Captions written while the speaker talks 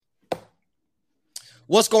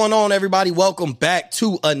What's going on, everybody? Welcome back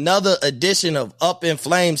to another edition of Up in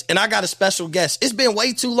Flames. And I got a special guest. It's been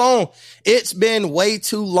way too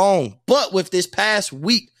long. But with this past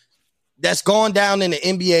week that's gone down in the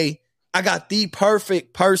NBA, I got the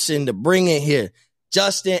perfect person to bring in here.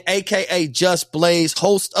 Justin, a.k.a. Just Blaze,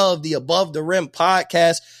 host of the Above the Rim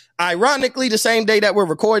podcast. Ironically, the same day that we're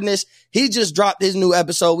recording this, he just dropped his new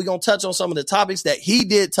episode. We're going to touch on some of the topics that he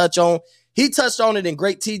did touch on. He touched on it in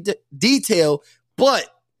great detail. But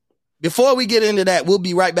before we get into that, we'll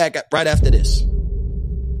be right back right after this.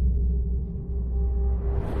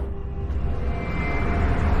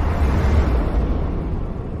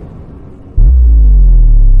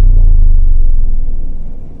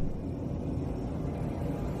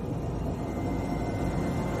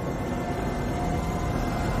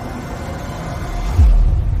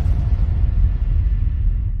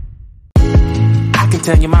 I can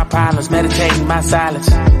tell you my problems, meditating my silence.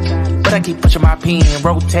 But I keep pushing my pen,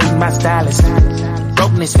 rotating my stylus.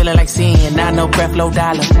 Brokenness feeling like sin, now no breath, low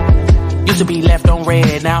dollar. Used to be left on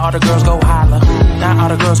red, now all the girls go holler. Now all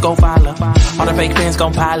the girls go follow. All the fake fans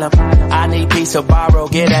gon' pile up. I need peace to borrow,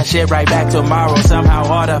 get that shit right back tomorrow. Somehow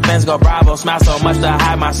all the fans go bravo. Smile so much to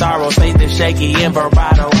hide my sorrows. Faith is shaky in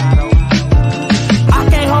bravado. I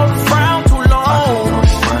can't hold a frown too long.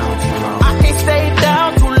 I can't stay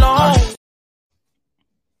down too long.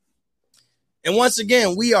 And once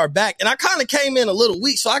again, we are back. And I kind of came in a little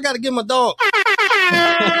weak, so I got to give my dog.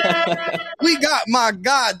 We got my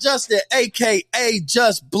guy, Justin, a.k.a.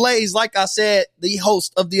 Just Blaze. Like I said, the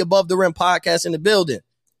host of the Above the Rim podcast in the building.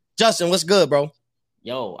 Justin, what's good, bro?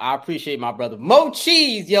 Yo, I appreciate my brother. Mo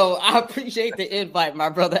Cheese, yo, I appreciate the invite, my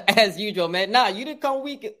brother, as usual, man. Nah, you didn't come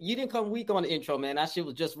weak on the intro, man. That shit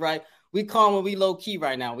was just right. We calm when we low key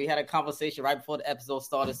right now. We had a conversation right before the episode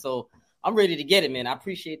started, so I'm ready to get it, man. I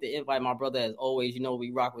appreciate the invite, my brother, as always. You know,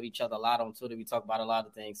 we rock with each other a lot on Twitter. We talk about a lot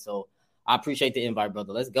of things. So I appreciate the invite,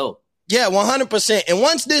 brother. Let's go. Yeah, 100%. And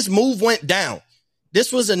once this move went down,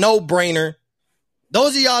 this was a no-brainer.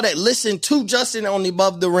 Those of y'all that listen to Justin on the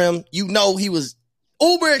Above the Rim, you know he was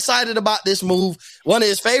uber excited about this move. One of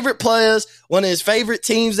his favorite players, one of his favorite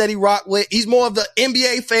teams that he rocked with. He's more of the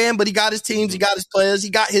NBA fan, but he got his teams, he got his players,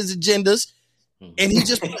 he got his agendas. And he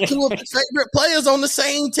just put two of his favorite players on the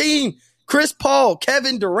same team. Chris Paul,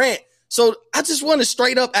 Kevin Durant. So I just want to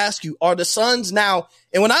straight up ask you, are the Suns now,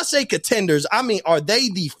 and when I say contenders, I mean, are they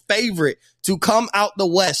the favorite to come out the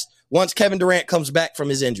West once Kevin Durant comes back from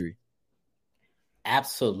his injury?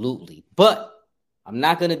 Absolutely. But I'm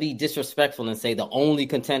not going to be disrespectful and say the only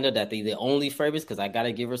contender, that they're the only favorites, because I got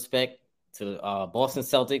to give respect to the Boston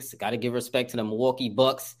Celtics. Got to give respect to the Milwaukee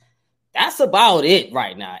Bucks. That's about it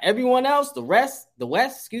right now. Everyone else, the West,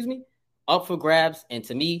 up for grabs. And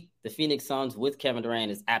to me, the Phoenix Suns with Kevin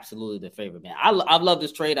Durant is absolutely the favorite, man. I love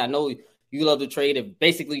this trade. I know you love the trade. It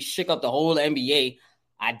basically shook up the whole NBA.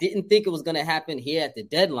 I didn't think it was going to happen here at the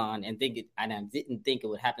deadline and I didn't think it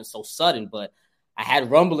would happen so sudden, but I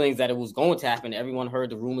had rumblings that it was going to happen. Everyone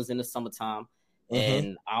heard the rumors in the summertime.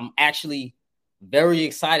 And I'm actually very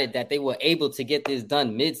excited that they were able to get this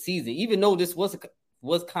done mid-season, even though this was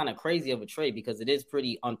kind of crazy of a trade, because it is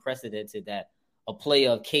pretty unprecedented that a player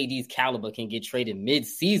of KD's caliber can get traded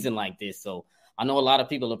mid-season like this. So I know a lot of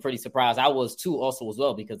people are pretty surprised. I was too also as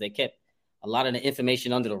well, because they kept a lot of the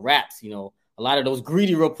information under the wraps. You know, a lot of those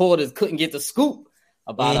greedy reporters couldn't get the scoop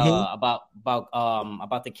about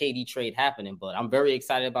the KD trade happening. But I'm very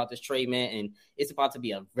excited about this trade, man. And it's about to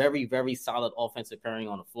be a very, very solid offensive pairing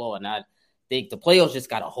on the floor. And I think the playoffs just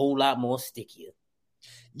got a whole lot more stickier.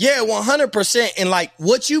 Yeah, 100%. And like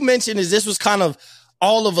what you mentioned is this was kind of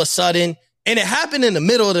all of a sudden, and it happened in the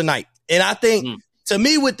middle of the night. And I think to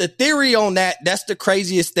me, with the theory on that, that's the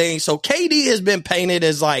craziest thing. So KD has been painted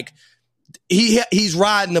as like he's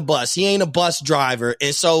riding the bus. He ain't a bus driver.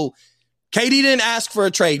 And so KD didn't ask for a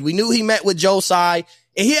trade. We knew he met with Joe Tsai,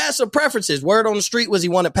 and he had some preferences. Word on the street was he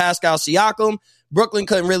wanted Pascal Siakam. Brooklyn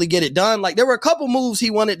couldn't really get it done. Like, there were a couple moves he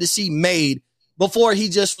wanted to see made before he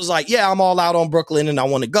just was like, yeah, I'm all out on Brooklyn and I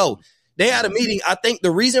want to go. They had a meeting. I think the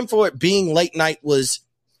reason for it being late night was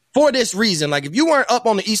for this reason. Like, if you weren't up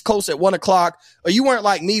on the East Coast at 1 o'clock, or you weren't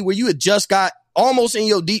like me where you had just got almost in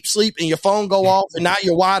your deep sleep and your phone go off and now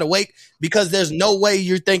you're wide awake, because there's no way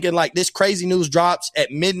you're thinking like this crazy news drops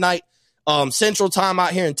at midnight Central Time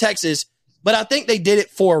out here in Texas. But I think they did it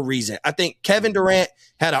for a reason. I think Kevin Durant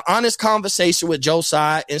had an honest conversation with Joe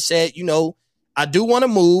Tsai and said, you know, I do want to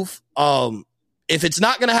move. If it's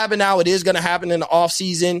not going to happen now, it is going to happen in the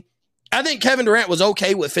offseason. I think Kevin Durant was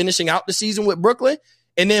okay with finishing out the season with Brooklyn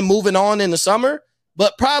and then moving on in the summer.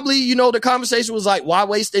 But probably, you know, the conversation was like, why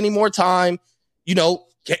waste any more time? You know,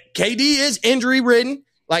 KD is injury ridden.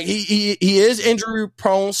 Like he is injury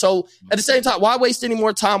prone. So at the same time, why waste any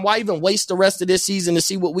more time? Why even waste the rest of this season to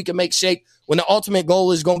see what we can make shake when the ultimate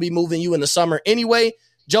goal is going to be moving you in the summer anyway?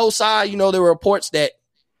 Joe Tsai, there were reports that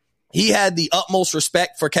he had the utmost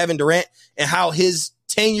respect for Kevin Durant and how his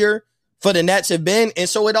tenure for the Nets have been. And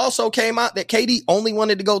so it also came out that KD only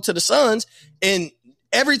wanted to go to the Suns, and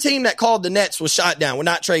every team that called the Nets was shot down. We're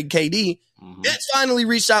not trading KD. Mm-hmm. Nets finally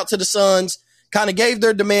reached out to the Suns, kind of gave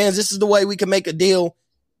their demands. This is the way we can make a deal.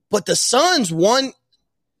 But the Suns won.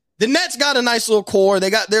 The Nets got a nice little core.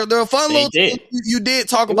 They're a fun little team. You did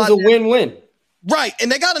talk about it. Was a win-win. Right.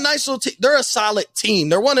 And they got a nice little team. They're a solid team.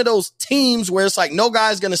 They're one of those teams where it's like no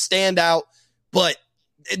guy's going to stand out, but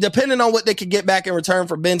depending on what they could get back in return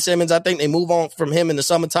for Ben Simmons, I think they move on from him in the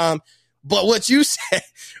summertime. But what'd you say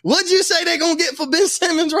they're going to get for Ben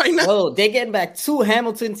Simmons right now? Oh, they're getting back 2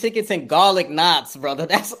 Hamilton tickets and garlic knots, brother.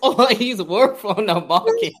 That's all he's worth on the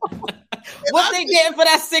market. What they getting for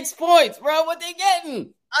that 6 points, bro? What they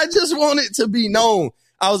getting? I just want it to be known.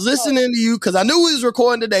 I was listening to you because I knew we was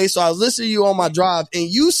recording today, so I was listening to you on my drive, and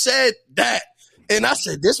you said that. And I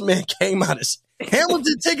said, this man came out as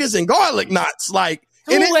Hamilton tickets and garlic knots. Like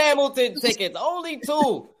 2 Hamilton tickets, only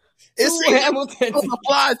 2. It's Hamilton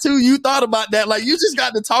apply too. You thought about that. Like, you just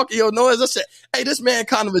got to talk in your noise. I said, hey, this man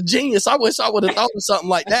kind of a genius. I wish I would have thought of something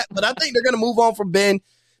like that. But I think they're going to move on from Ben.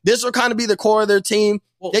 This will kind of be the core of their team.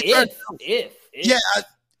 Well, yeah,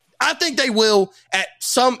 I think they will at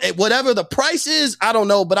whatever the price is. I don't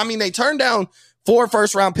know. But I mean, they turned down 4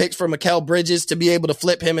 first-round picks for Mikal Bridges to be able to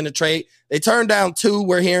flip him in a trade. They turned down 2,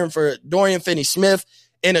 we're hearing, for Dorian Finney-Smith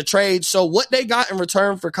in a trade. So what they got in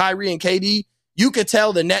return for Kyrie and KD, you could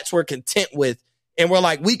tell the Nets were content with. And we're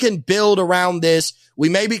like, we can build around this. We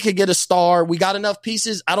maybe could get a star. We got enough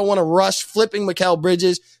pieces. I don't want to rush flipping Mikal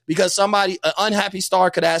Bridges because an unhappy star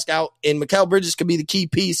could ask out, and Mikal Bridges could be the key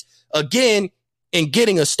piece again in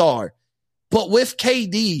getting a star. But with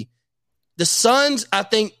KD, the Suns, I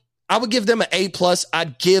think I would give them an A+.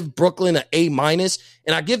 I'd give Brooklyn an A-,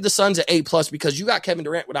 and I give the Suns an A+ because you got Kevin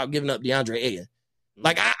Durant without giving up DeAndre Ayton.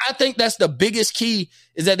 Like, I think that's the biggest key,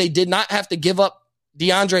 is that they did not have to give up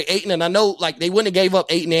DeAndre Ayton. And I know, like, they wouldn't have gave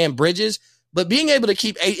up Ayton and Bridges, but being able to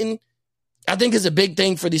keep Ayton, I think, is a big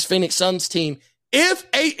thing for this Phoenix Suns team. If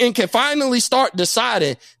Ayton can finally start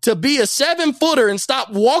deciding to be a 7-footer and stop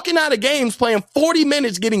walking out of games playing 40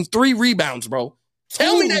 minutes getting 3 rebounds, bro.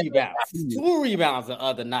 Tell me that. 2 rebounds the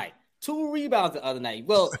other night. 2 rebounds the other night.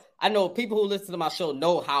 Well, I know people who listen to my show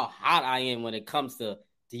know how hot I am when it comes to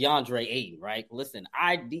DeAndre Ayton, right? Listen,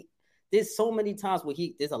 there's so many times where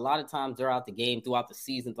there's a lot of times throughout the game, throughout the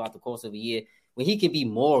season, throughout the course of a year, when he can be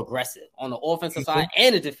more aggressive on the offensive side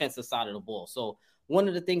and the defensive side of the ball. So one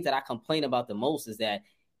of the things that I complain about the most is that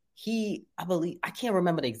I can't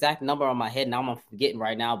remember the exact number on my head now, I'm forgetting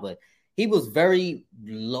right now, but he was very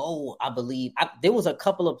low, I believe. There was a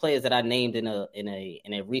couple of players that I named in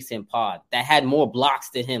a recent pod that had more blocks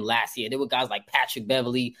than him last year. There were guys like Patrick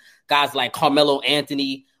Beverley, guys like Carmelo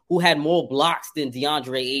Anthony, who had more blocks than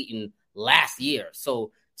DeAndre Ayton last year.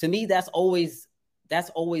 So to me, that's always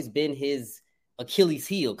been his Achilles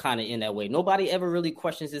heel, kind of in that way. Nobody ever really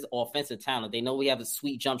questions his offensive talent. They know he have a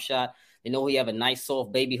sweet jump shot. They know he have a nice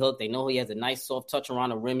soft baby hook. They know he has a nice soft touch around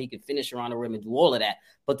the rim. He can finish around the rim and do all of that.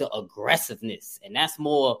 But the aggressiveness, and that's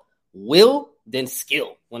more will than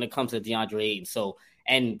skill when it comes to DeAndre Ayton. So,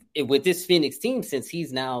 with this Phoenix team, since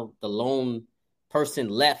he's now the lone person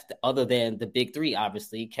left other than the big 3,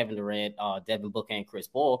 obviously, Kevin Durant, Devin Booker, and Chris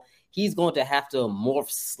Paul, he's going to have to morph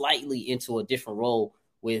slightly into a different role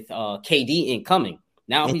with KD incoming.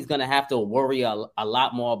 Now he's going to have to worry a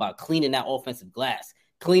lot more about cleaning that offensive glass.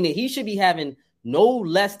 He should be having no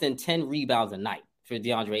less than 10 rebounds a night for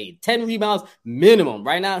DeAndre Ayton. 10 rebounds minimum.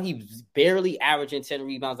 Right now, he's barely averaging 10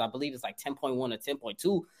 rebounds. I believe it's like 10.1 or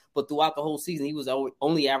 10.2. But throughout the whole season, he was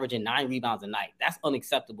only averaging 9 rebounds a night. That's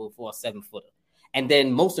unacceptable for a 7-footer. And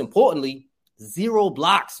then most importantly, 0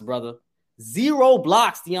 blocks, brother. 0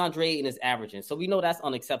 blocks DeAndre Ayton is averaging. So we know that's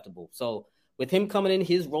unacceptable. So with him coming in,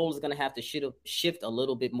 his role is going to have to shift a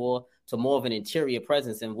little bit more to more of an interior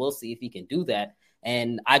presence, and we'll see if he can do that.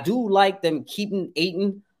 And I do like them keeping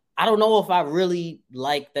Ayton. I don't know if I really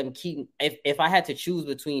like them keeping. If I had to choose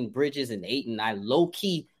between Bridges and Ayton, I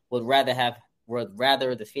low-key would rather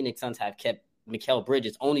the Phoenix Suns have kept Mikal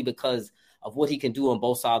Bridges, only because of what he can do on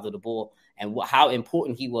both sides of the ball and how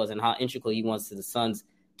important he was and how integral he was to the Suns'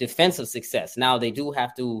 defensive success. Now, they do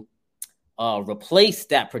have to replace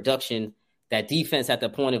that production, that defense at the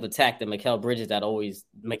point of attack that Mikal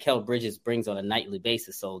Bridges brings on a nightly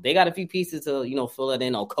basis. So they got a few pieces to, fill that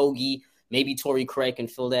in. Okogie, maybe Torrey Craig can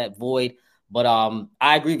fill that void. But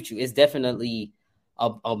I agree with you. It's definitely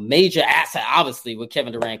a major asset, obviously, with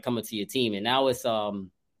Kevin Durant coming to your team. And now it's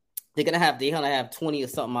they're gonna have 20 or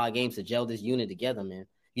something odd games to gel this unit together, man.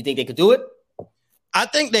 You think they could do it? I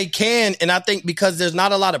think they can, and I think because there's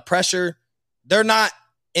not a lot of pressure, they're not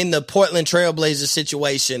in the Portland Trailblazers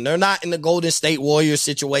situation. They're not in the Golden State Warriors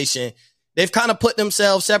situation. They've kind of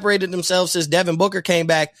separated themselves since Devin Booker came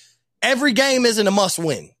back. Every game isn't a must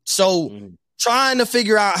win. So trying to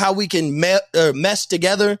figure out how we can mesh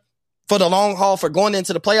together for the long haul for going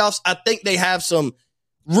into the playoffs, I think they have some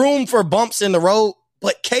room for bumps in the road.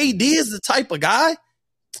 But KD is the type of guy,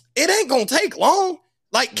 it ain't going to take long.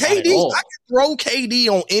 Like KD, I can throw KD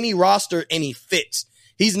on any roster and he fits.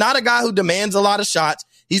 He's not a guy who demands a lot of shots.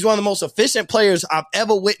 He's one of the most efficient players I've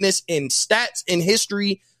ever witnessed in stats in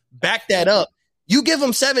history. Back that up. You give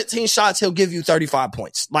him 17 shots, he'll give you 35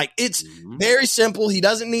 points. Like, it's very simple. He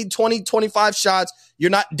doesn't need 20, 25 shots.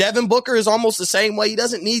 Devin Booker is almost the same way. He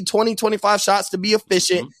doesn't need 20, 25 shots to be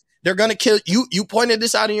efficient. They're going to kill you. You pointed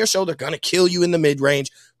this out in your show. They're going to kill you in the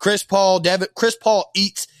mid-range. Chris Paul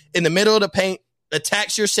eats in the middle of the paint,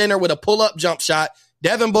 attacks your center with a pull-up jump shot.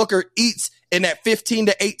 Devin Booker eats in that 15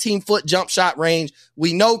 to 18-foot jump shot range.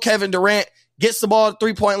 We know Kevin Durant gets the ball at the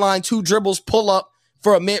three-point line, 2 dribbles, pull up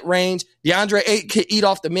for a mid-range. DeAndre Ayton could eat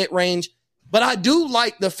off the mid-range. But I do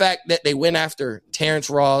like the fact that they went after Terrence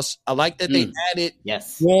Ross. I like that they added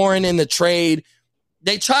Warren in the trade.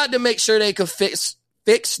 They tried to make sure they could fix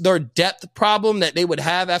their depth problem that they would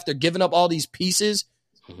have after giving up all these pieces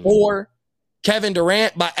for Kevin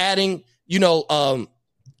Durant by adding,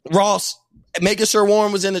 Ross, making sure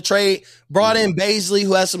Warren was in the trade, brought in Bazley,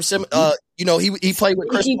 who has some, he played with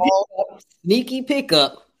Chris Paul. Sneaky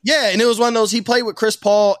pickup. Yeah, and it was one of those, he played with Chris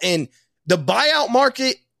Paul, and the buyout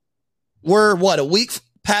market, we're, a week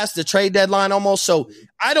past the trade deadline almost, so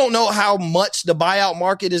I don't know how much the buyout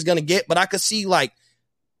market is going to get, but I could see,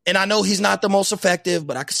 and I know he's not the most effective,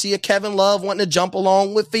 but I could see a Kevin Love wanting to jump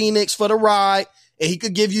along with Phoenix for the ride, and he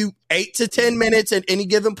could give you 8 to 10 minutes at any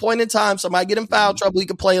given point in time. Somebody get in foul trouble, he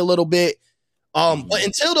could play a little bit. But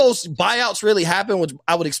until those buyouts really happen, which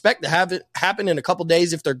I would expect to have it happen in a couple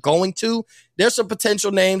days if they're going to, there's some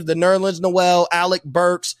potential names, the Nerlens Noel, Alec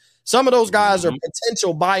Burks. Some of those guys are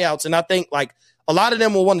potential buyouts, and I think a lot of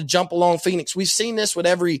them will want to jump along Phoenix. We've seen this with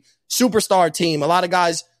every superstar team. A lot of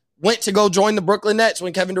guys went to go join the Brooklyn Nets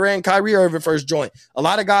when Kevin Durant and Kyrie Irving first joined. A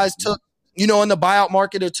lot of guys took, in the buyout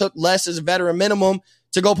market, or took less as a veteran minimum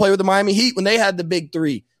to go play with the Miami Heat when they had the big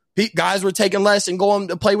three. Guys were taking less and going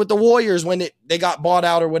to play with the Warriors when they got bought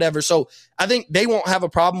out or whatever. So I think they won't have a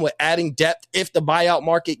problem with adding depth if the buyout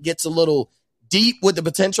market gets a little deep with the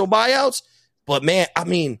potential buyouts. But, man,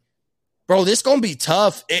 bro, this is going to be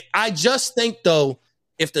tough. I just think, though,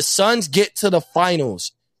 if the Suns get to the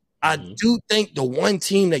finals, I do think the one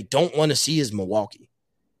team they don't want to see is Milwaukee.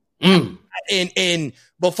 And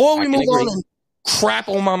before we move on and crap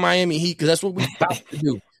on my Miami Heat, because that's what we about to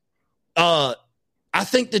do, I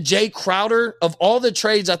think the Jay Crowder, of all the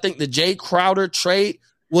trades, I think the Jay Crowder trade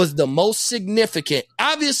was the most significant.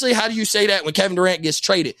 Obviously, how do you say that when Kevin Durant gets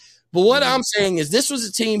traded? But what I'm saying is this was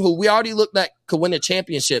a team who we already looked at could win a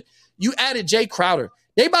championship. You added Jay Crowder.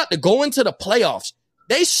 They about to go into the playoffs.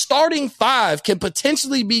 They starting 5 can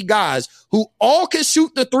potentially be guys who all can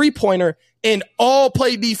shoot the three-pointer and all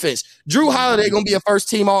play defense. Drew Holiday going to be a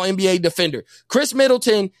first-team All-NBA defender. Chris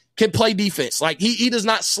Middleton can play defense. He does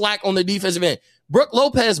not slack on the defensive end. Brook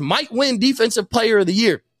Lopez might win Defensive Player of the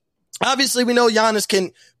Year. Obviously, we know Giannis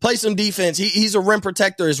can play some defense. He's a rim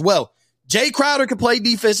protector as well. Jay Crowder can play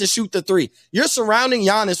defense and shoot the three. You're surrounding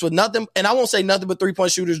Giannis with nothing, and I won't say nothing but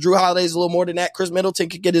three-point shooters. Drew Holiday is a little more than that. Chris Middleton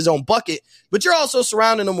could get his own bucket, but you're also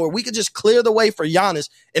surrounding them where we could just clear the way for Giannis,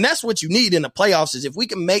 and that's what you need in the playoffs is if we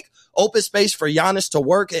can make open space for Giannis to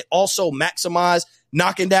work and also maximize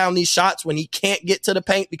knocking down these shots when he can't get to the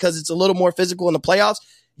paint because it's a little more physical in the playoffs.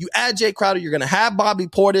 You add Jay Crowder, you're going to have Bobby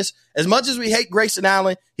Portis. As much as we hate Grayson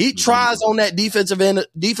Allen, he tries on that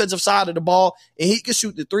defensive side of the ball, and he can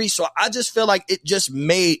shoot the three. So I just feel like it just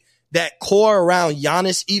made that core around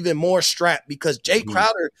Giannis even more strapped because Jay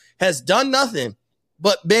Crowder has done nothing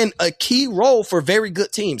but been a key role for very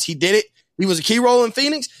good teams. He did it. He was a key role in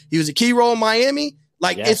Phoenix. He was a key role in Miami.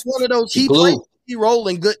 It's one of those he played role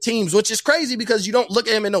in good teams, which is crazy because you don't look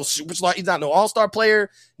at him in no superstar. He's not no all-star player,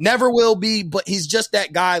 never will be, but he's just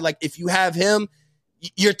that guy. If you have him,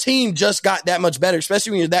 your team just got that much better,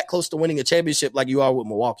 especially when you're that close to winning a championship like you are with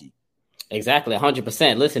Milwaukee. Exactly,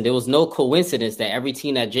 100%. Listen, there was no coincidence that every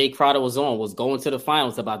team that Jay Crowder was on was going to the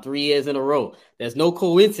finals about 3 years in a row. There's no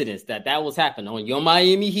coincidence that was happening on your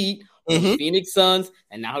Miami Heat, the Phoenix Suns,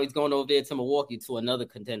 and now he's going over there to Milwaukee to another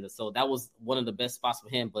contender. So that was one of the best spots for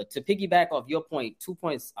him. But to piggyback off your point, 2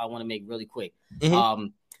 points I want to make really quick.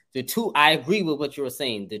 I agree with what you were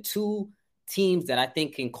saying. The two teams that I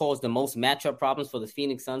think can cause the most matchup problems for the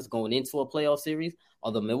Phoenix Suns going into a playoff series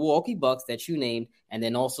are the Milwaukee Bucks that you named, and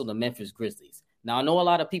then also the Memphis Grizzlies. Now, I know a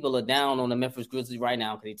lot of people are down on the Memphis Grizzlies right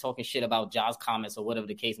now because they're talking shit about Ja's comments or whatever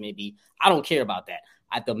the case may be. I don't care about that.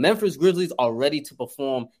 The Memphis Grizzlies are ready to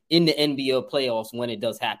perform in the NBA playoffs when it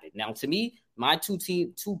does happen. Now, to me, my two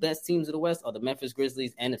best teams of the West are the Memphis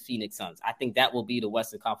Grizzlies and the Phoenix Suns. I think that will be the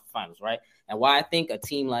Western Conference Finals, right? And why I think a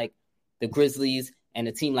team like the Grizzlies and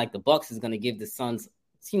a team like the Bucks is going to give the Suns,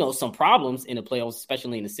 some problems in the playoffs,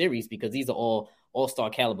 especially in the series, because these are all all-star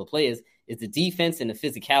caliber players, is the defense and the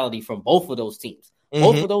physicality from both of those teams.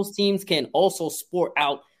 Both of those teams can also sport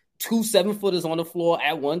out 2 7-footers on the floor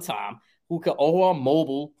at one time who are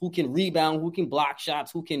mobile, who can rebound, who can block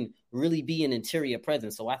shots, who can really be an interior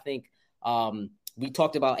presence. So I think we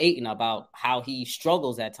talked about Ayton, about how he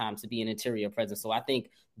struggles at times to be an interior presence. So I think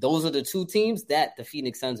those are the two teams that the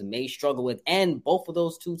Phoenix Suns may struggle with. And both of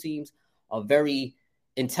those two teams are very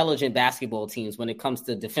intelligent basketball teams when it comes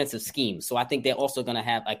to defensive schemes. So I think they're also going to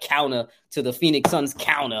have a counter to the Phoenix Suns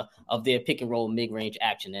counter of their pick and roll mid-range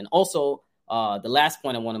action. And also the last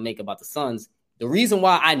point I want to make about the Suns, the reason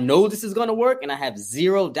why I know this is going to work and I have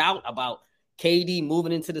zero doubt about KD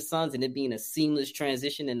moving into the Suns and it being a seamless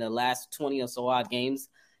transition in the last 20 or so odd games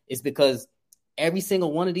is because every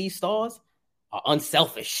single one of these stars are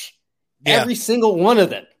unselfish. Yeah. Every single one of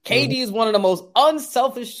them. KD is one of the most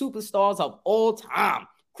unselfish superstars of all time.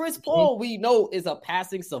 Chris Paul, we know, is a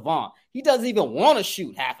passing savant. He doesn't even want to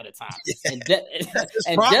shoot half of the time. Yeah.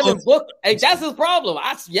 And Devin Booker, that's his problem.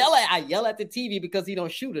 I yell at the TV because he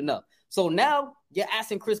don't shoot enough. So now you're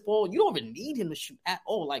asking Chris Paul, you don't even need him to shoot at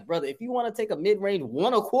all. Like, brother, if you want to take a mid-range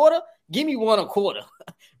 1 1/4, give me 1 1/4.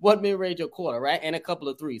 1 mid-range 1/4, right? And a couple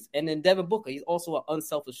of threes. And then Devin Booker, he's also an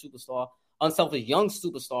unselfish young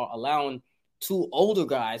superstar, allowing two older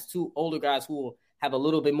guys who have a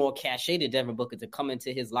little bit more cachet to Devin Booker to come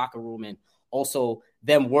into his locker room and also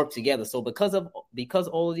them work together. So because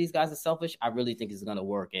all of these guys are selfish, I really think it's going to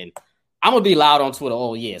work. And I'm going to be loud on Twitter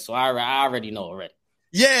all year. So I already know already.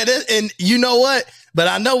 Yeah, and you know what? But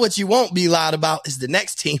I know what you won't be loud about is the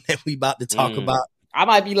next team that we about to talk about. I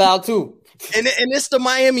might be loud too. And it's the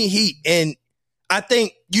Miami Heat. And I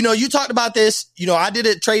think, you talked about this. I did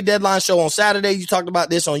a trade deadline show on Saturday. You talked about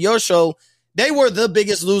this on your show. They were the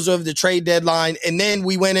biggest loser of the trade deadline. And then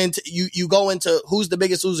we went into, you go into who's the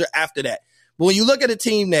biggest loser after that. But when you look at a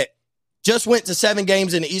team that just went to 7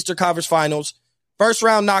 games in the Eastern Conference Finals, first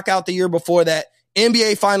round knockout the year before that,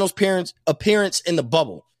 NBA Finals appearance in the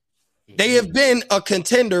bubble. They have been a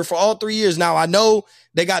contender for all 3 years. Now, I know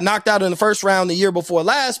they got knocked out in the first round the year before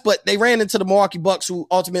last, but they ran into the Milwaukee Bucks, who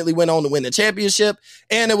ultimately went on to win the championship.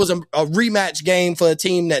 And it was a rematch game for a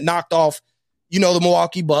team that knocked off, the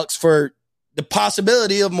Milwaukee Bucks for the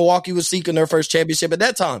possibility of Milwaukee was seeking their first championship at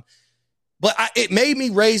that time. But it made me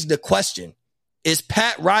raise the question, is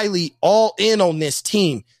Pat Riley all in on this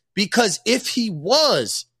team? Because if he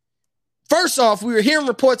was, first off, we were hearing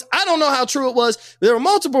reports. I don't know how true it was. There were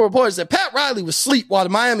multiple reports that Pat Riley was asleep while the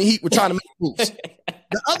Miami Heat were trying to make moves.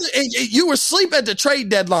 You were asleep at the trade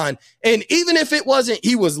deadline. And even if it wasn't,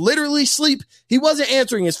 he was literally asleep. He wasn't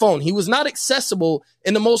answering his phone. He was not accessible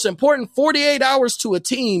in the most important 48 hours to a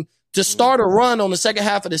team to start a run on the second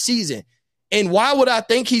half of the season. And why would I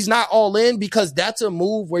think he's not all in? Because that's a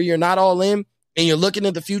move where you're not all in and you're looking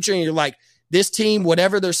at the future and you're like, this team,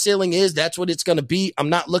 whatever their ceiling is, that's what it's going to be. I'm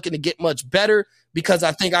not looking to get much better because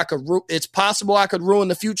I think it's possible I could ruin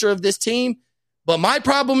the future of this team. But my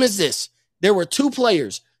problem is this. There were 2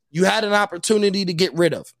 players you had an opportunity to get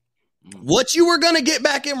rid of. What you were going to get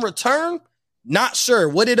back in return, not sure.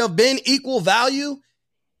 Would it have been equal value?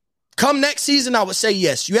 Come next season, I would say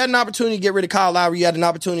yes. You had an opportunity to get rid of Kyle Lowry. You had an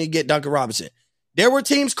opportunity to get Duncan Robinson. There were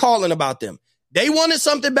teams calling about them. They wanted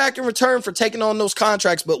something back in return for taking on those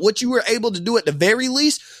contracts, but what you were able to do at the very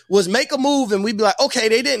least was make a move, and we'd be like, okay,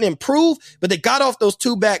 they didn't improve, but they got off those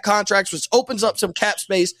 2 bad contracts, which opens up some cap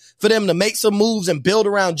space for them to make some moves and build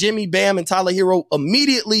around Jimmy, Bam, and Tyler Hero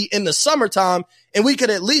immediately in the summertime, and we could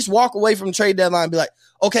at least walk away from the trade deadline and be like,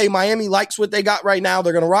 okay, Miami likes what they got right now.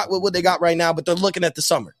 They're going to rock with what they got right now, but they're looking at the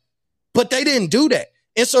summer. But they didn't do that.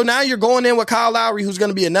 And so now you're going in with Kyle Lowry, who's going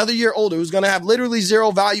to be another year older, who's going to have literally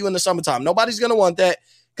zero value in the summertime. Nobody's going to want that.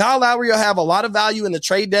 Kyle Lowry will have a lot of value in the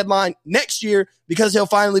trade deadline next year because he'll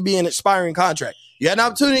finally be an expiring contract. You had an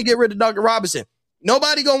opportunity to get rid of Duncan Robinson.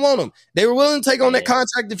 Nobody going to want him. They were willing to take on that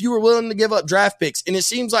contract if you were willing to give up draft picks. And it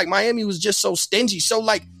seems like Miami was just so stingy. So,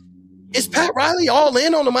 like, Is Pat Riley all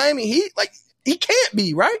in on the Miami Heat? Like, he can't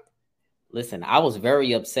be, right? Listen, I was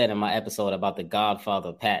very upset in my episode about the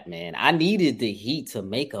Godfather Pat, man. I needed the Heat to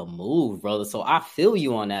make a move, brother. So I feel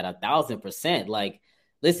you on that 1,000%. Like,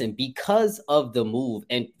 listen, because of the move,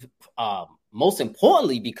 and most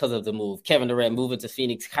importantly, because of the move, Kevin Durant moving to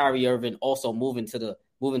Phoenix, Kyrie Irving also moving to the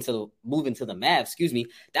Mavs. Excuse me.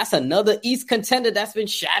 That's another East contender that's been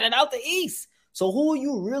shouted out the East. So who are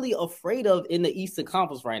you really afraid of in the Eastern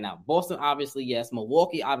Conference right now? Boston, obviously, yes.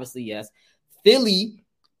 Milwaukee, obviously, yes. Philly,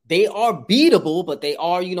 they are beatable, but they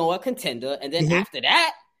are, a contender. And then after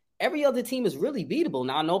that, every other team is really beatable.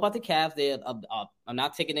 Now, I know about the Cavs. I'm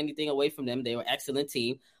not taking anything away from them. They're an excellent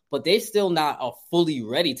team, but they're still not fully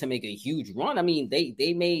ready to make a huge run. I mean,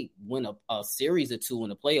 they may win a series or two in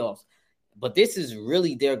the playoffs, but this is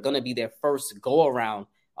really they're going to be their first go-around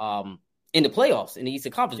in the playoffs in the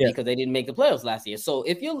Eastern Conference because they didn't make the playoffs last year. So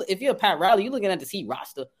if you're Pat Riley, you're looking at this Heat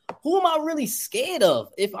roster. Who am I really scared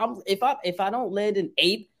of? If I don't land in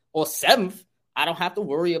 8th or 7th, I don't have to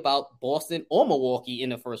worry about Boston or Milwaukee in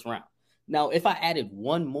the first round. Now, if I added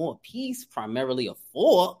one more piece, primarily a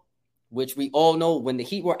 4, which we all know when the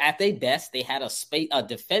Heat were at their best, they had a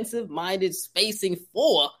defensive-minded spacing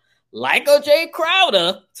 4, like a Jay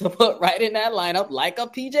Crowder to put right in that lineup, like a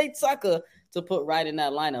PJ Tucker to put right in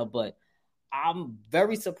that lineup. But I'm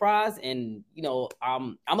very surprised, and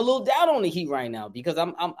I'm a little down on the Heat right now because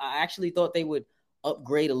I actually thought they would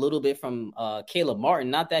upgrade a little bit from Caleb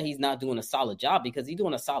Martin. Not that he's not doing a solid job, because he's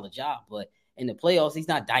doing a solid job, but in the playoffs he's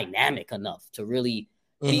not dynamic enough to really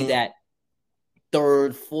be that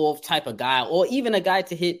 3rd, 4th type of guy, or even a guy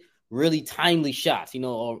to hit really timely shots.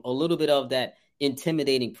 Or a little bit of that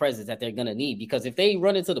intimidating presence that they're gonna need. Because if they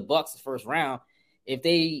run into the Bucks the first round, if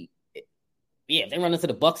they run into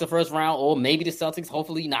the Bucks the first round, or maybe the Celtics,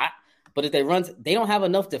 hopefully not. But if they don't have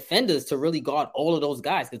enough defenders to really guard all of those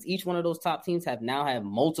guys, because each one of those top teams have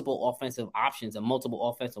multiple offensive options and multiple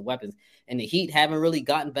offensive weapons, and the Heat haven't really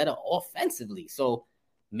gotten better offensively. So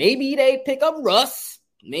maybe they pick up Russ,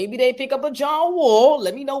 maybe they pick up a John Wall.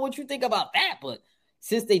 Let me know what you think about that. But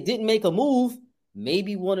since they didn't make a move,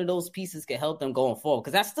 maybe one of those pieces can help them going forward.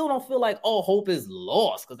 Because I still don't feel like all hope is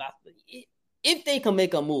lost. Because if they can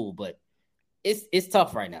make a move, but it's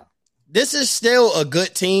tough right now. This is still a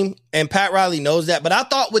good team, and Pat Riley knows that. But I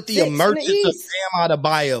thought with the emergence of Bam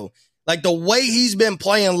Adebayo, like the way he's been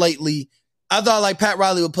playing lately, I thought like Pat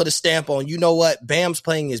Riley would put a stamp on, you know what, Bam's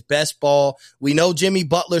playing his best ball. We know Jimmy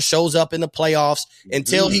Butler shows up in the playoffs.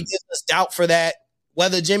 Until he gives us doubt for that,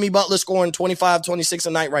 whether Jimmy Butler scoring 25, 26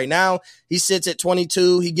 a night right now, he sits at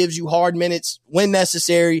 22. He gives you hard minutes when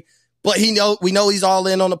necessary. But we know he's all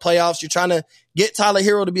in on the playoffs. You're trying to get Tyler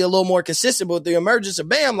Hero to be a little more consistent. But with the emergence of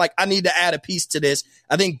Bam, like, I need to add a piece to this.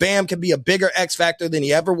 I think Bam can be a bigger X factor than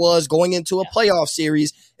he ever was going into a playoff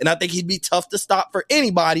series. And I think he'd be tough to stop for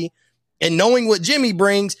anybody. And knowing what Jimmy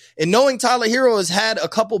brings, and knowing Tyler Hero has had a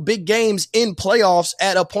couple big games in playoffs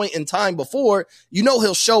at a point in time before,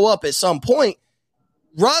 he'll show up at some point.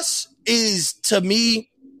 Russ is, to me,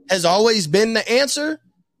 has always been the answer.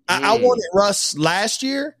 I wanted Russ last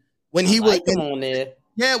year. When he was on there.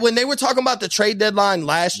 Yeah, when they were talking about the trade deadline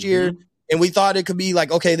last year, and we thought it could be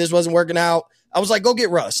like, okay, this wasn't working out, I was like, go get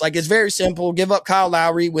Russ. Like, it's very simple. Give up Kyle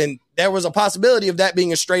Lowry when there was a possibility of that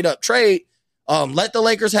being a straight up trade. Let the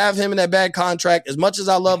Lakers have him in that bad contract. As much as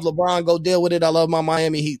I love LeBron, go deal with it. I love my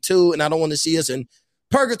Miami Heat too, and I don't want to see us in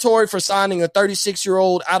purgatory for signing a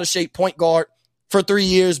 36-year-old out of shape point guard for 3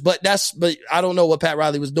 years. But I don't know what Pat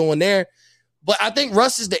Riley was doing there. But I think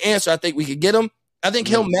Russ is the answer. I think we could get him. I think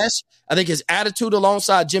he'll mesh. I think his attitude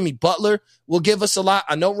alongside Jimmy Butler will give us a lot.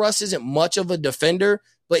 I know Russ isn't much of a defender,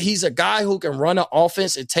 but he's a guy who can run an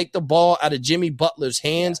offense and take the ball out of Jimmy Butler's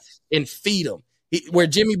hands and feed him. Where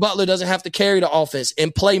Jimmy Butler doesn't have to carry the offense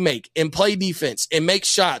and play defense and make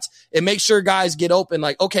shots and make sure guys get open.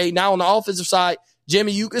 Like, okay, now on the offensive side,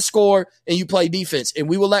 Jimmy, you can score and you play defense. And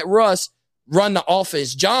we will let Russ run the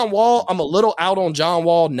offense. John Wall, I'm a little out on John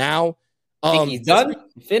Wall now. Think he's done?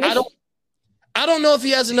 Finished? I don't know if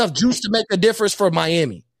he has enough juice to make a difference for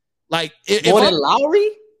Miami. Like, more than Lowry?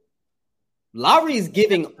 Lowry is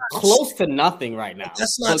giving close to nothing right now.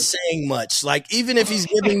 That's not saying much. Like, even if he's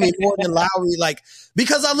giving me more than Lowry, like,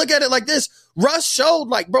 because I look at it like this, Russ showed,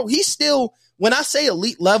 like, bro, he's still, when I say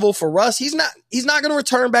elite level for Russ, he's not going to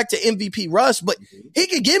return back to MVP Russ, but he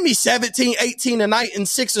could give me 17, 18 a night and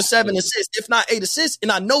 6 or 7 assists, if not 8 assists.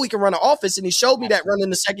 And I know he can run an offense, and he showed me that running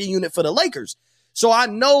the second unit for the Lakers. So I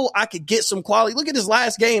know I could get some quality. Look at his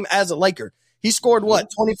last game as a Laker. He scored,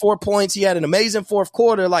 24 points. He had an amazing fourth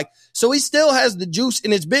quarter. So he still has the juice,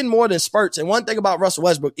 and it's been more than spurts. And one thing about Russell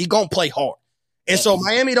Westbrook, he going to play hard. And so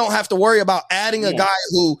Miami don't have to worry about adding a guy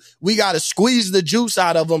who we got to squeeze the juice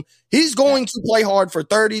out of him. He's going to play hard for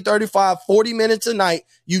 30, 35, 40 minutes a night.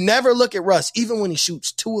 You never look at Russ, even when he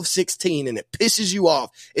shoots 2 of 16 and it pisses you off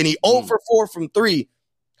and he 0 for 4 from 3.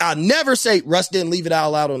 I'll never say Russ didn't leave it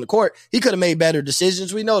all out on the court. He could have made better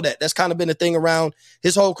decisions. We know that. That's kind of been a thing around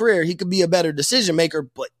his whole career. He could be a better decision maker,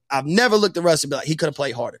 but I've never looked at Russ and be like, he could have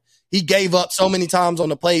played harder. He gave up so many times on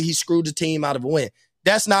the play. He screwed the team out of a win.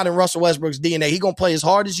 That's not in Russell Westbrook's DNA. He's going to play as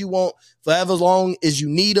hard as you want, forever as long as you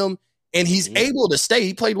need him. And he's able to stay.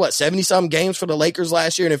 He played, 70-something games for the Lakers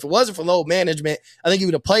last year. And if it wasn't for load management, I think he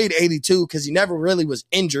would have played 82 because he never really was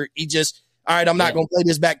injured. He just, all right, I'm not going to play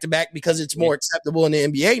this back-to-back because it's more acceptable in the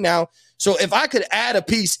NBA now. So if I could add a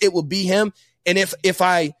piece, it would be him. And if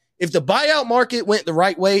the buyout market went the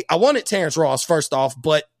right way, I wanted Terrence Ross first off,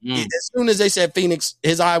 but as soon as they said Phoenix,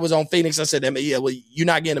 his eye was on Phoenix, I said, yeah, well, you're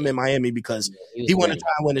not getting him in Miami because he wanted to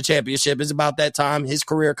try and win the championship. It's about that time, his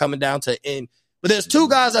career coming down to end. But there's 2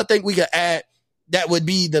 guys I think we could add that would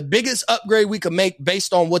be the biggest upgrade we could make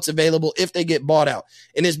based on what's available if they get bought out.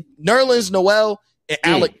 And it's Nerlens Noel and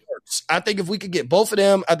Alec Burks. I think if we could get both of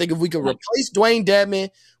them, I think if we could replace Dwayne Dedmon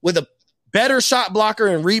with a better shot blocker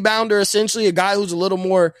and rebounder, essentially a guy who's a little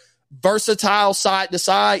more versatile side to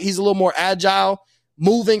side. He's a little more agile,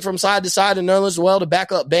 moving from side to side, and Nerlens Noel to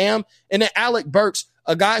back up Bam. And then Alec Burks,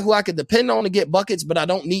 a guy who I could depend on to get buckets, but I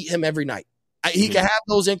don't need him every night. He can have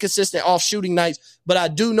those inconsistent off shooting nights, but I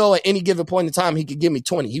do know at any given point in time, he could give me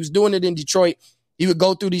 20. He was doing it in Detroit. He would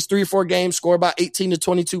go through these 3 or 4 games, score about 18 to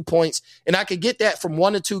 22 points. And I could get that from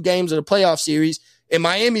 1 or 2 games of the playoff series. And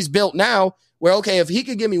Miami's built now where, okay, if he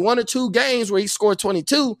could give me 1 or 2 games where he scored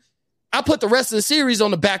 22, I put the rest of the series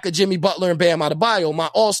on the back of Jimmy Butler and Bam Adebayo,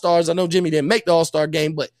 my all-stars. I know Jimmy didn't make the all-star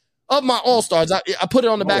game, but of my all-stars, I put it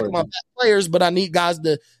on the back of my best players, but I need guys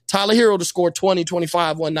Tyler Hero to score 20,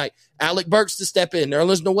 25 one night. Alec Burks to step in.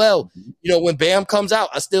 Nerlens Noel. When Bam comes out,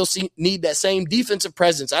 I still need that same defensive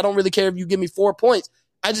presence. I don't really care if you give me 4 points.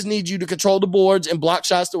 I just need you to control the boards and block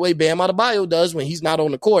shots the way Bam Adebayo does when he's not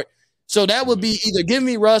on the court. So that would be either give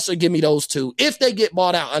me Russ or give me those 2 if they get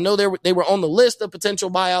bought out. I know they were on the list of potential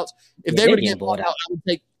buyouts. If they were to get bought out,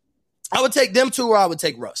 I would take them 2 or I would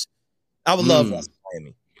take Russ. I would love Russ in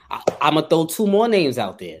Miami. I'm gonna throw 2 more names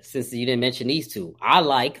out there since you didn't mention these 2. I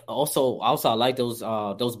like those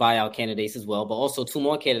buyout candidates as well, but also 2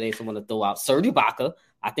 more candidates I want to throw out. Serge Ibaka,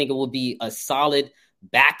 I think it would be a solid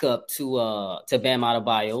backup to Bam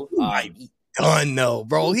Adebayo. Done no,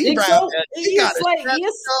 bro. He can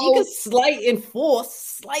slightly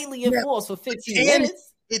enforce for 15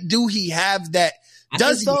 minutes. Do he have that?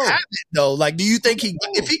 Does he have it though? Like, do you think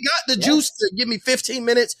if he got the juice to give me 15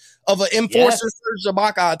 minutes of an enforcer, Serge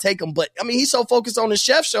Ibaka, I'd take him. But I mean, he's so focused on his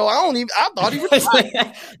chef show. I thought he was.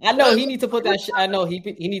 I know he needs to put that. I know he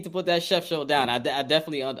needs to put that chef show down. I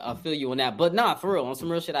definitely I feel you on that. But nah, for real, on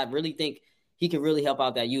some real shit, I really think he could really help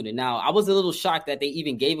out that unit. Now, I was a little shocked that they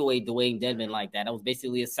even gave away Dwayne Dedmon like that. That was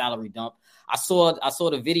basically a salary dump. I saw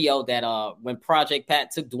the video that when Project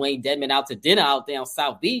Pat took Dwayne Dedmon out to dinner out there on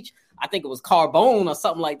South Beach. I think it was Carbone or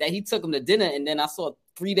something like that. He took him to dinner, and then I saw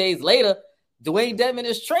 3 days later, Dwayne Dedmon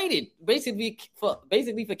is traded basically for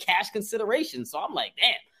cash consideration. So I'm like,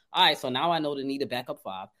 damn. All right, so now I know they need a backup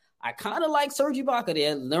 5. I kind of like Serge Ibaka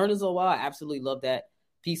there. Nerlens Noel, I absolutely love that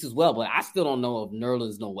piece as well, but I still don't know if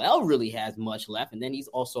Nerlens Noel really has much left, and then he's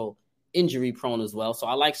also injury prone as well. So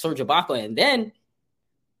I like Serge Ibaka. And then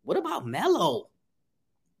what about Melo?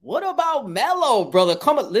 Brother?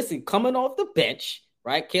 Coming off the bench.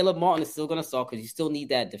 Right, Caleb Martin is still going to start because you still need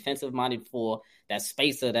that defensive-minded 4, that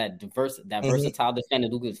spacer, that versatile defender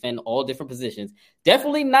who can defend all different positions.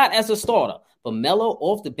 Definitely not as a starter, but Melo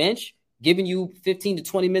off the bench, giving you 15 to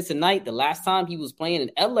 20 minutes a night. The last time he was playing in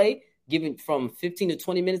LA, giving from 15 to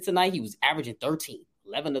 20 minutes a night, he was averaging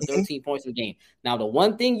 11 to 13 points a game. Now, the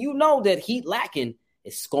one thing that Heat lacking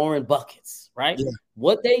is scoring buckets, right? Yeah.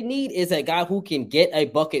 What they need is a guy who can get a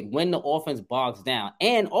bucket when the offense bogs down,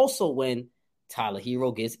 and also when Tyler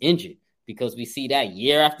Hero gets injured, because we see that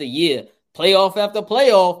year after year, playoff after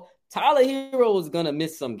playoff, Tyler Hero is going to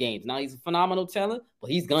miss some games. Now, he's a phenomenal talent, but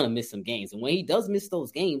he's going to miss some games. And when he does miss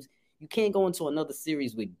those games, you can't go into another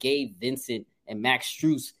series with Gabe Vincent and Max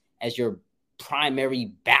Strus as your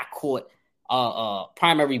primary backcourt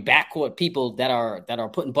people that are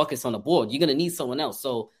putting buckets on the board. You're going to need someone else.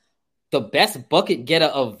 So the best bucket getter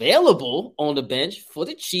available on the bench for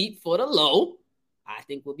the cheap, for the low, I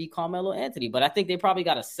think would be Carmelo Anthony, but I think they probably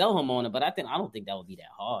got to sell him on it. But I don't think that would be that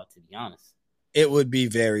hard, to be honest. It would be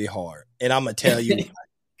very hard, and I'm gonna tell you,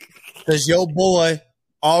 because your boy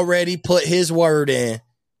already put his word in.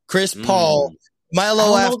 Chris Paul,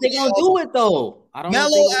 Melo. I don't know if they're gonna do it though.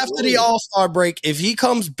 Melo after the All-Star break, if he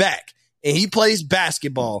comes back and he plays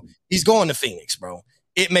basketball, he's going to Phoenix, bro.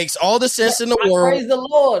 It makes all the sense in the world. Praise the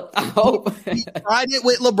Lord. I hope. He tried it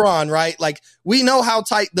with LeBron, right? Like, we know how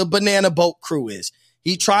tight the banana boat crew is.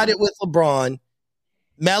 He tried it with LeBron.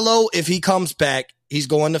 Melo, if he comes back, he's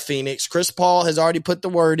going to Phoenix. Chris Paul has already put the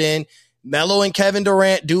word in. Melo and Kevin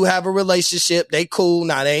Durant do have a relationship. They cool.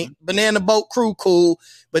 Now, they ain't banana boat crew cool,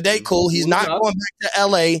 but they cool. He's not going back to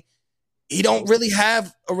L.A. He don't really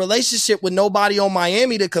have a relationship with nobody on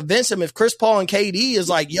Miami to convince him. If Chris Paul and KD is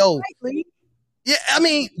like, yo, yeah, I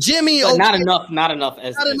mean, Jimmy, okay, not enough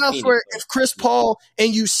for if Chris Paul,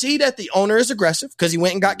 and you see that the owner is aggressive because he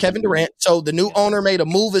went and got Kevin Durant. So the new owner made a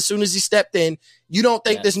move as soon as he stepped in. You don't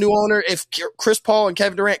think this new owner, if Chris Paul and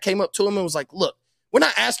Kevin Durant came up to him and was like, look, we're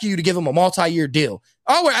not asking you to give him a multi-year deal.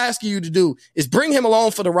 All we're asking you to do is bring him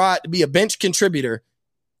along for the ride to be a bench contributor.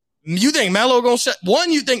 You think Melo gonna shut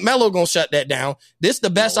that down? This is the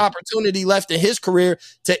best opportunity left in his career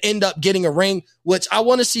to end up getting a ring, which I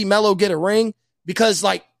want to see Melo get a ring because,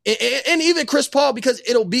 like, and even Chris Paul, because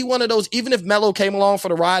it'll be one of those, even if Melo came along for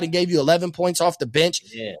the ride and gave you 11 points off the bench,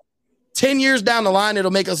 10 years down the line,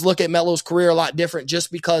 it'll make us look at Melo's career a lot different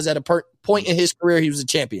just because at a point in his career, he was a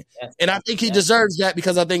champion. And I think he deserves that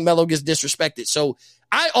because I think Melo gets disrespected. So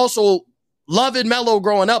I also loving Melo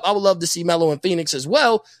growing up. I would love to see Melo in Phoenix as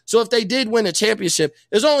well. So if they did win a championship,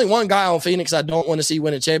 there's only one guy on Phoenix I don't want to see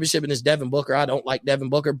win a championship, and it's Devin Booker. I don't like Devin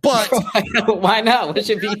Booker, but why not? What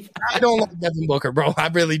should be? I don't like Devin Booker, bro. I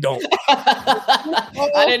really don't.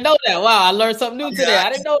 I didn't know that. Wow, I learned something new today. I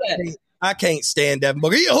didn't know that. I can't stand Devin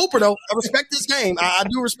Booker. He's a hooper, though. I respect this game. I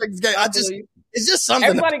do respect this game. It's just something.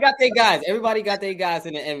 Everybody got their guys. Everybody got their guys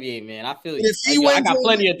in the NBA, man. I feel you. I got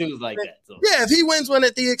plenty of dudes like that. So. Yeah, if he wins one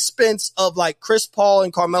at the expense of like Chris Paul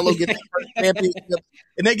and Carmelo get the first championship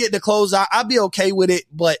and they get the close out, I'd be okay with it.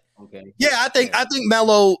 But I think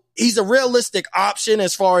Melo, he's a realistic option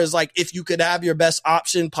as far as like if you could have your best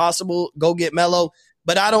option possible, go get Melo.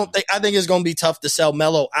 But I think it's going to be tough to sell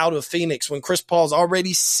Melo out of Phoenix when Chris Paul's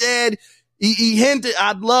already said. He hinted,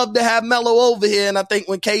 I'd love to have Melo over here. And I think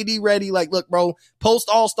when KD ready, like, look, bro, post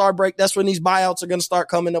All-Star break, that's when these buyouts are going to start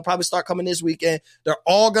coming. They'll probably start coming this weekend. They're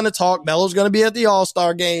all going to talk. Melo's going to be at the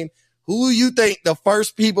All-Star game. Who you think the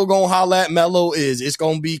first people going to holler at Melo is? It's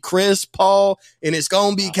going to be Chris Paul and it's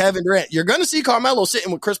going to be Kevin Durant. You're going to see Carmelo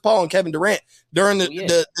sitting with Chris Paul and Kevin Durant during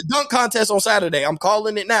the dunk contest on Saturday. I'm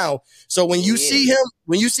calling it now. So when you see him,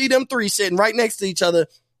 when you see them three sitting right next to each other,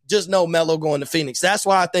 just know Melo going to Phoenix. That's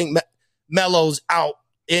why I think Melo's out.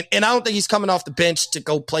 And I don't think he's coming off the bench to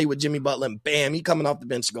go play with Jimmy Butler and bam, he coming off the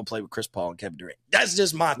bench to go play with Chris Paul and Kevin Durant. That's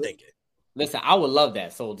just my thinking. Listen, I would love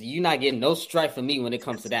that. So you're not getting no strike from me when it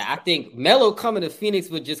comes to that. I think Melo coming to Phoenix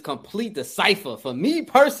would just complete the cipher. For me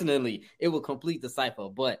personally, it would complete the cipher.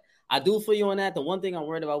 But I do feel you on that. The one thing I'm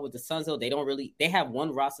worried about with the Suns, though, they have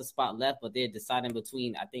one roster spot left, but they're deciding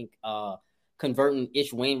between, I think, converting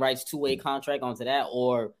Ish Wainwright's two-way contract onto that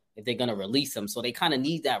or if they're going to release him. So they kind of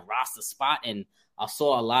need that roster spot. And I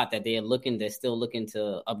saw a lot that they're still looking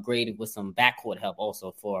to upgrade with some backcourt help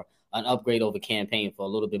also for an upgrade over campaign for a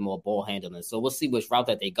little bit more ball handling. So we'll see which route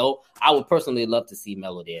that they go. I would personally love to see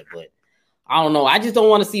Melo there, but I don't know. I just don't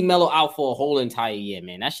want to see Melo out for a whole entire year,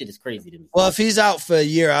 man. That shit is crazy to me. Well, if he's out for a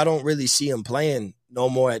year, I don't really see him playing no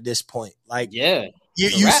more at this point. Like, you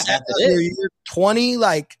said year 20,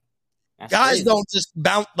 like, that's guys crazy. Don't just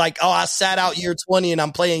bounce like, oh, I sat out year 20 and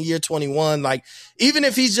I'm playing year 21. Like, even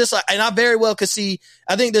if he's just like, and I very well could see,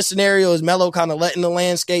 I think the scenario is Melo kind of letting the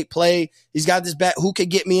landscape play. He's got this bat who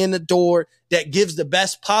could get me in the door that gives the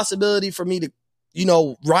best possibility for me to,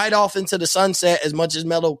 ride off into the sunset as much as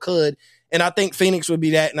Melo could. And I think Phoenix would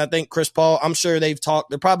be that. And I think Chris Paul, I'm sure they've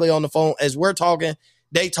talked. They're probably on the phone as we're talking.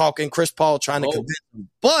 They talking, Chris Paul trying to convince them.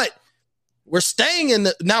 But we're staying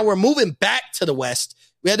now we're moving back to the West.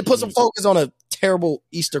 We had to put some focus on a terrible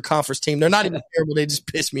Eastern Conference team. They're not even terrible. They just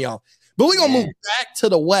piss me off. But we're going to move back to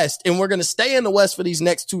the West, and we're going to stay in the West for these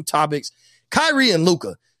next two topics, Kyrie and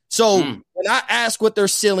Luka. So when I ask what their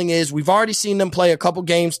ceiling is, we've already seen them play a couple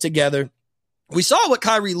games together. We saw what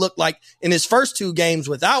Kyrie looked like in his first two games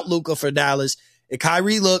without Luka for Dallas. And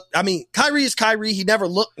Kyrie is Kyrie. He never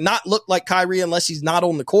looked like Kyrie unless he's not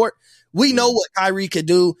on the court. We know what Kyrie could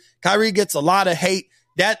do. Kyrie gets a lot of hate.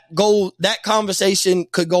 That conversation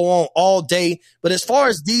could go on all day. But as far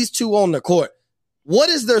as these two on the court, what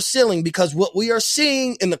is their ceiling? Because what we are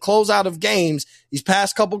seeing in the closeout of games, these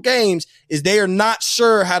past couple games, is they are not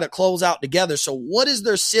sure how to close out together. So what is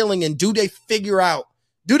their ceiling, and do they figure it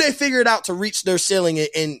out to reach their ceiling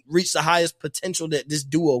and reach the highest potential that this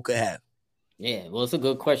duo could have? Yeah, well, it's a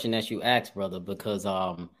good question that you asked, brother, because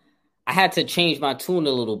I had to change my tune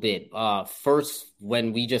a little bit. First,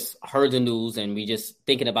 when we just heard the news and we just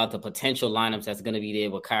thinking about the potential lineups that's going to be there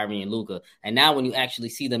with Kyrie and Luka. And now when you actually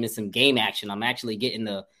see them in some game action, I'm actually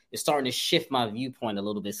it's starting to shift my viewpoint a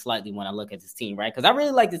little bit slightly when I look at this team, right? Because I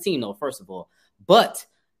really like the team, though, first of all. But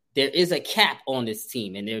there is a cap on this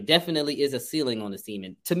team, and there definitely is a ceiling on this team.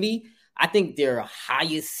 And to me, I think their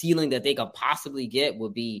highest ceiling that they could possibly get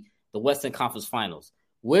would be the Western Conference Finals.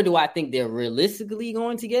 Where do I think they're realistically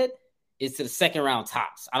going to get? Is to the second round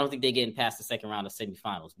tops. I don't think they're getting past the second round of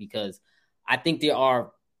semifinals because I think there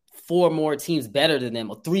are 4 more teams better than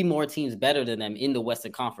them or 3 more teams better than them in the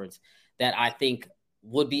Western Conference that I think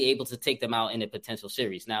would be able to take them out in a potential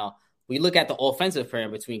series. Now, we look at the offensive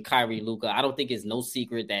pairing between Kyrie and Luka. I don't think it's no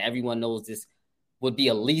secret that everyone knows this would be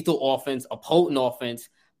a lethal offense, a potent offense,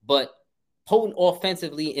 but potent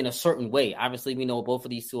offensively in a certain way. Obviously, we know both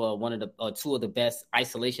of these two are two of the best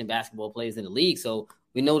isolation basketball players in the league, so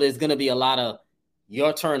we know there's going to be a lot of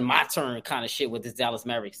your turn, my turn kind of shit with this Dallas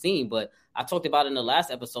Mavericks team. But I talked about it in the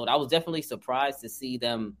last episode. I was definitely surprised to see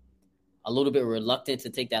them a little bit reluctant to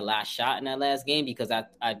take that last shot in that last game because I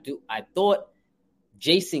thought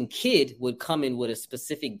Jason Kidd would come in with a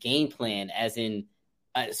specific game plan, as in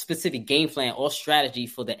a specific game plan or strategy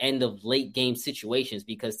for the end of late game situations,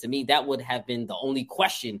 because to me, that would have been the only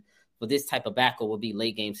question for this type of backcourt would be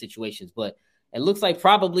late game situations. But it looks like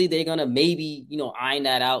probably they're going to maybe, iron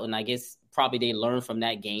that out. And I guess probably they learned from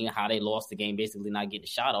that game how they lost the game, basically not getting a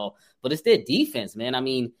shot off. But it's their defense, man. I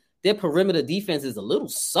mean, their perimeter defense is a little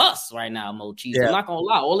sus right now, Mo Cheese. Yeah. I'm not going to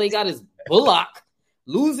lie. All they got is Bullock.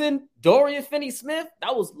 Losing Dorian Finney-Smith,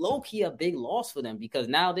 that was low-key a big loss for them because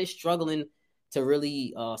now they're struggling to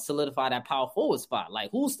really solidify that power forward spot.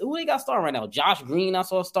 Like, who they got starting right now? Josh Green, I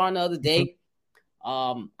saw starting the other day.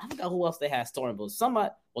 I forgot who else they had starting, but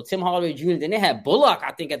Tim Hardaway Jr. Then they had Bullock,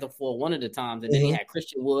 I think, at the 4 one of the times, and then they had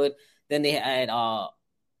Christian Wood. Then they had Powell.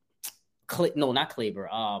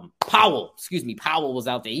 Excuse me, Powell was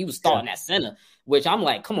out there. He was starting at center, which I'm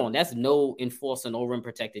like, come on, that's no enforcer, no rim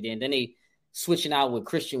protected. And then they switching out with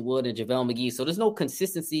Christian Wood and JaVale McGee, so there's no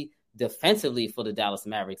consistency defensively for the Dallas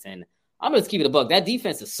Mavericks. And I'm going to keep it a buck. That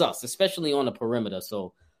defense is sus, especially on the perimeter.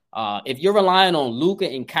 So if you're relying on Luka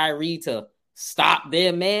and Kyrie to stop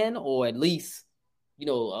their man or at least,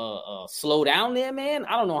 slow down their man,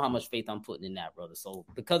 I don't know how much faith I'm putting in that, brother. So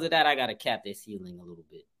because of that, I got to cap their ceiling a little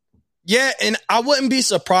bit. Yeah, and I wouldn't be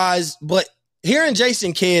surprised, but hearing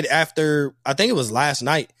Jason Kidd after, I think it was last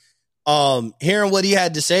night, hearing what he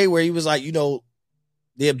had to say where he was like,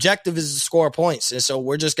 the objective is to score points. And so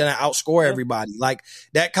we're just going to outscore everybody. Like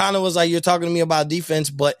that kind of was like, you're talking to me about defense,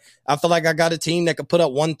 but I feel like I got a team that could put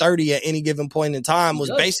up 130 at any given point in time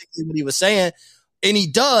was basically what he was saying. And he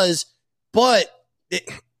does, but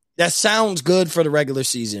that sounds good for the regular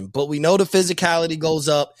season, but we know the physicality goes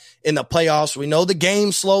up in the playoffs. We know the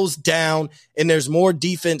game slows down and there's more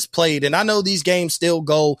defense played. And I know these games still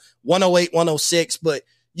go 108, 106, but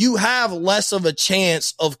you have less of a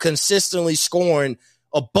chance of consistently scoring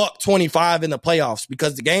 $125 in the playoffs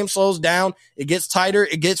because the game slows down. It gets tighter.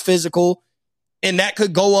 It gets physical. And that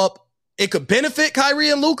could go up. It could benefit Kyrie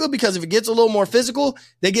and Luka because if it gets a little more physical,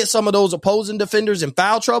 they get some of those opposing defenders in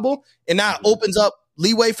foul trouble. And now it opens up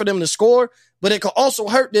leeway for them to score. But it could also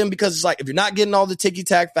hurt them because it's like, if you're not getting all the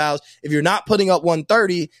ticky-tack fouls, if you're not putting up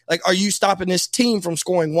 130, like, are you stopping this team from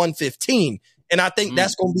scoring 115? And I think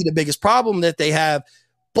that's going to be the biggest problem that they have.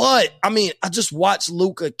 But, I mean, I just watched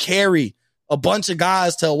Luka carry a bunch of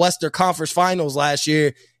guys to a Western Conference Finals last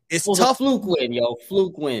year. It's tough. Fluke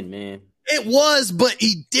win, man. It was, but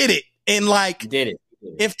he did it. And,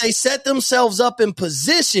 if they set themselves up in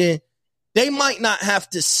position, they might not have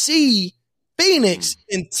to see Phoenix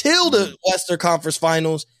until the Western Conference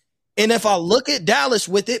Finals. And if I look at Dallas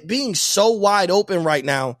with it being so wide open right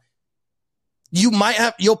now, you're going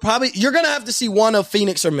to have to see one of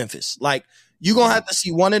Phoenix or Memphis. Like, you're going to have to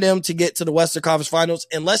see one of them to get to the Western Conference Finals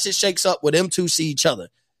unless it shakes up with them two see each other.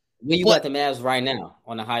 Where you got the Mavs right now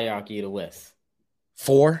on the hierarchy of the West?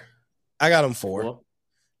 4. I got them 4.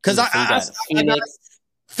 Because I got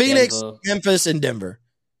Phoenix, Denver. Memphis, and Denver.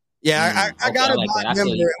 Yeah, I got about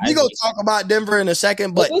Denver. We going to talk about Denver in a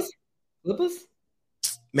second, but Clippers?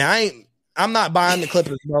 Man, I'm not buying the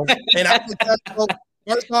Clippers, bro. And I think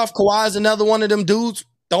first off, Kawhi's another one of them dudes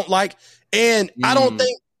don't like. And I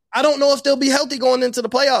don't know if they'll be healthy going into the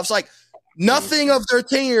playoffs. Like, nothing of their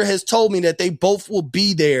tenure has told me that they both will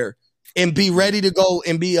be there and be ready to go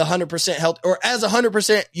and be 100% healthy, or as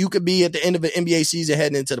 100% you could be at the end of an NBA season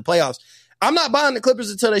heading into the playoffs. I'm not buying the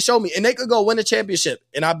Clippers until they show me, and they could go win a championship.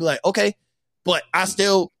 And I'd be like, okay, but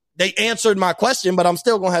they answered my question, but I'm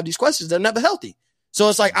still going to have these questions. They're never healthy. So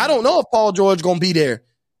it's like, I don't know if Paul George going to be there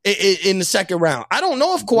in the second round. I don't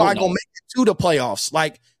know if Kawhi gonna make it to the playoffs.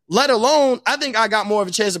 Like, let alone, I think I got more of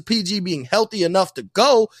a chance of PG being healthy enough to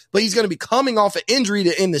go, but he's going to be coming off an injury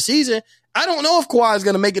to end the season. I don't know if Kawhi is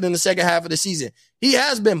going to make it in the second half of the season. He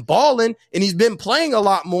has been balling and he's been playing a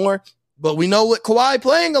lot more, but we know what Kawhi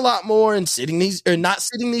playing a lot more and not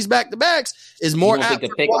sitting these back-to-backs is more apt for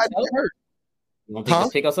Kawhi to get hurt. You don't think the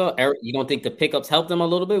pickups help? You don't think the pickups help them a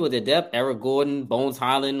little bit with their depth? Eric Gordon, Bones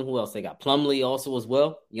Highland, who else? They got Plumlee also as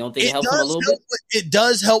well. You don't think it helps them a little bit? It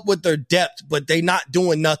does help with their depth, but they not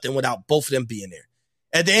doing nothing without both of them being there.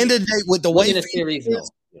 At the end of the day, with the way Phoenix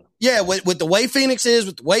is, with the way Phoenix is,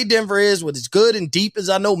 with the way Denver is, with as good and deep as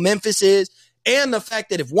I know Memphis is, and the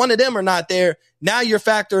fact that if one of them are not there, now you're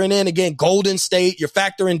factoring in, again, Golden State, you're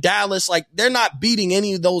factoring Dallas. Like, they're not beating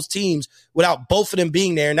any of those teams without both of them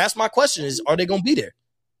being there. And that's my question is, are they going to be there?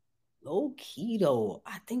 Low key, though,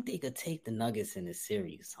 I think they could take the Nuggets in this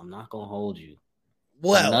series. I'm not going to hold you.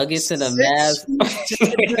 Well, the Nuggets and the Mavs.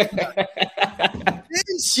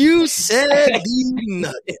 Since you said the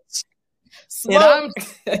Nuggets. And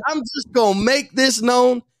I'm just going to make this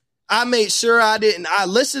known. I made sure I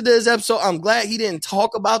listened to this episode. I'm glad he didn't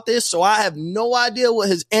talk about this, so I have no idea what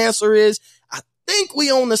his answer is. I think we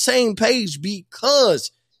on the same page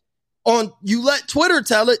because you let Twitter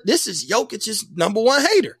tell it, this is Jokic's number one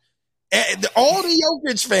hater. And all the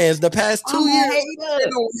Jokic fans the past 2 years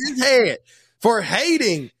on his head for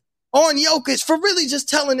hating on Jokic, for really just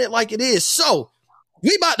telling it like it is. So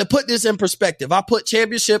we about to put this in perspective. I put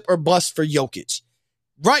championship or bust for Jokic.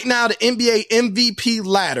 Right now, the NBA MVP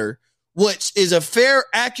ladder, which is a fair,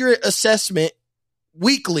 accurate assessment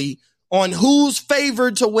weekly on who's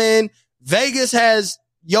favored to win. Vegas has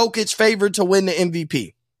Jokic favored to win the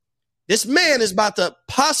MVP. This man is about to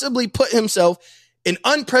possibly put himself in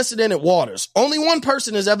unprecedented waters. Only one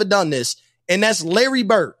person has ever done this, and that's Larry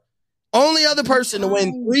Bird. Only other person to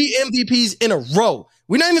win 3 MVPs in a row.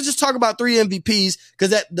 We're not even just talking about 3 MVPs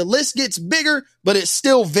because the list gets bigger, but it's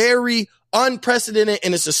still very unprecedented,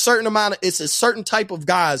 and it's a certain type of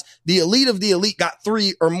guys. The elite of the elite got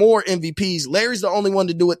 3 or more MVPs. Larry's the only one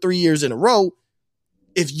to do it 3 years in a row.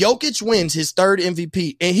 If Jokic wins his 3rd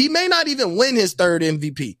MVP, and he may not even win his 3rd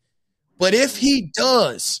MVP, but if he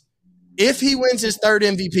wins his 3rd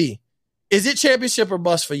MVP, is it championship or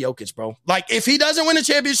bust for Jokic, bro? Like, if he doesn't win a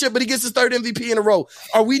championship, but he gets his 3rd MVP in a row,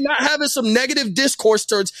 are we not having some negative discourse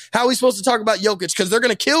towards how he's supposed to talk about Jokic? Because they're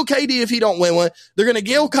going to kill KD if he don't win one. They're going to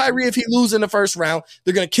kill Kyrie if he loses in the first round.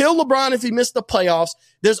 They're going to kill LeBron if he missed the playoffs.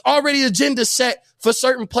 There's already agenda set for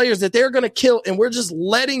certain players that they're going to kill, and we're just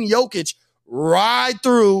letting Jokic ride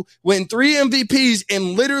through, win 3 MVPs,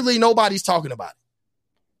 and literally nobody's talking about it.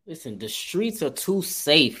 Listen, the streets are too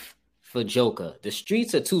safe for Joker. The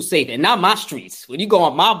streets are too safe, and not my streets. When you go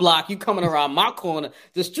on my block, you coming around my corner,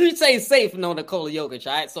 the streets ain't safe for no Nikola Jokic,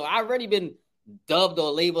 all right? So I've already been dubbed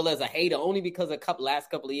or labeled as a hater only because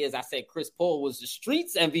last couple of years I said Chris Paul was the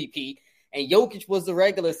streets MVP and Jokic was the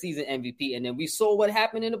regular season MVP, and then we saw what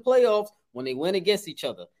happened in the playoffs when they went against each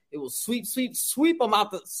other. It was sweep them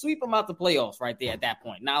out the playoffs right there at that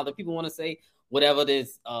point. Now the people want to say whatever it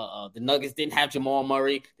is, the Nuggets didn't have Jamal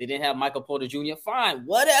Murray, they didn't have Michael Porter Jr., fine,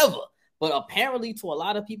 whatever. But apparently, to a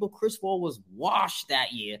lot of people, Chris Paul was washed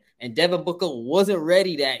that year, and Devin Booker wasn't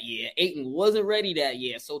ready that year. Ayton wasn't ready that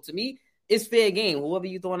year. So to me, it's fair game. Whoever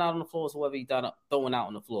you throwing out on the floor is whoever you throwing out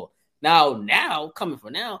on the floor. Now, coming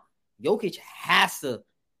for now, Jokic has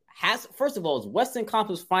first of all, it's Western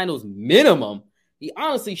Conference Finals minimum. He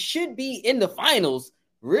honestly should be in the finals.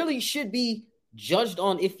 Really should be judged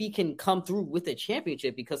on if he can come through with a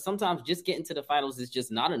championship, because sometimes just getting to the finals is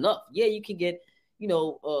just not enough. Yeah, you can get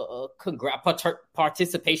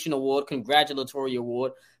participation award, congratulatory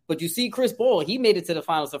award. But you see Chris Paul, he made it to the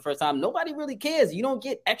finals the first time. Nobody really cares. You don't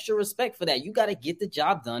get extra respect for that. You got to get the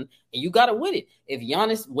job done, and you got to win it. If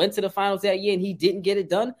Giannis went to the finals that year and he didn't get it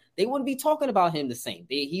done, they wouldn't be talking about him the same.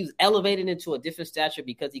 He was elevated into a different stature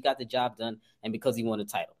because he got the job done and because he won a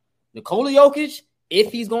title. Nikola Jokic,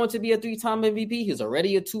 if he's going to be a 3-time MVP, he's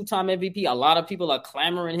already a 2-time MVP. A lot of people are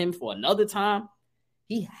clamoring him for another time.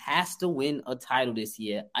 He has to win a title this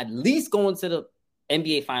year, at least going to the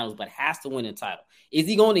NBA Finals, but has to win a title. Is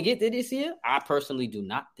he going to get there this year? I personally do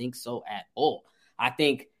not think so at all. I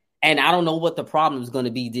think, and I don't know what the problem is going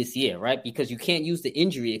to be this year, right? Because you can't use the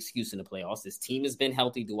injury excuse in the playoffs. This team has been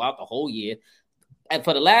healthy throughout the whole year. And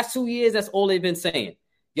for the last 2 years, that's all they've been saying.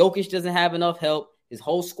 Jokic doesn't have enough help. His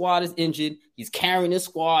whole squad is injured. He's carrying his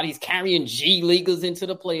squad. He's carrying G-Leaguers into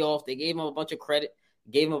the playoffs. They gave him a bunch of credit.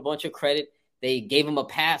 They gave him a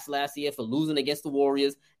pass last year for losing against the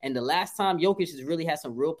Warriors. And the last time Jokic has really had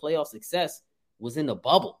some real playoff success was in the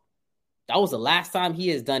bubble. That was the last time he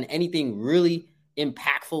has done anything really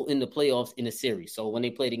impactful in the playoffs in the series. So when they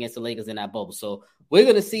played against the Lakers in that bubble. So we're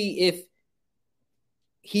going to see if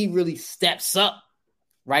he really steps up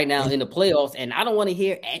right now in the playoffs. And I don't want to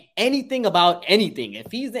hear anything about anything.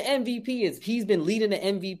 If he's the MVP, he's been leading the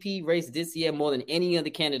MVP race this year more than any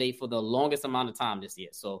other candidate for the longest amount of time this year.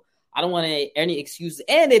 So I don't want any excuses.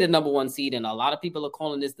 And they're the number one seed. And a lot of people are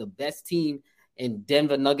calling this the best team in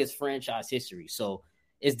Denver Nuggets franchise history. So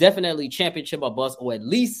it's definitely championship or bust, or at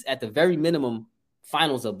least at the very minimum,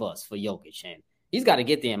 finals or bust for Jokic. And he's got to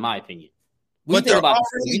get there, in my opinion. What do you think about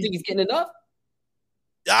this? Do you think he's getting enough?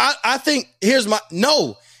 I think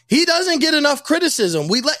no, he doesn't get enough criticism.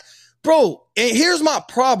 And here's my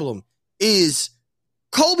problem is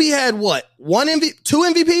Kobe had what? Two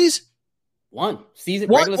MVPs? Regular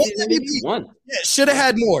season MVP? One. Yeah, should have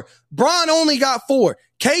had more. Bron only got 4.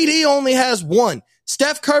 KD only has 1.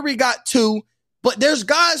 Steph Curry got 2. But there's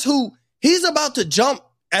guys who he's about to jump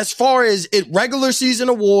as far as regular season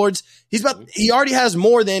awards. He already has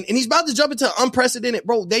more than, and he's about to jump into unprecedented.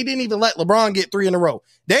 Bro, they didn't even let LeBron get 3 in a row.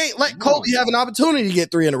 They ain't let Kobe have an opportunity to get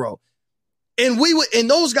 3 in a row. And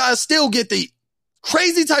those guys still get the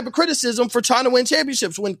crazy type of criticism for trying to win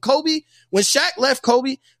championships. When Shaq left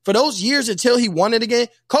Kobe for those years until he won it again,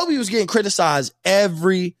 Kobe was getting criticized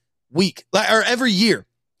every week, or every year.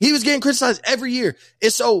 He was getting criticized every year.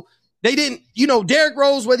 And so they didn't, Derrick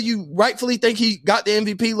Rose, whether you rightfully think he got the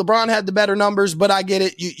MVP, LeBron had the better numbers, but I get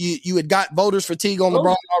it. You had got voters fatigue on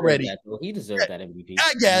LeBron already. He deserved that MVP.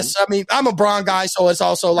 I guess. I mean, I'm a Bron guy, so it's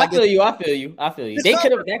also like. I feel you. That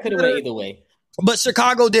could have went either way. But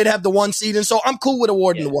Chicago did have the 1 seed, and so I'm cool with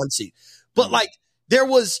awarding the 1 seed. But there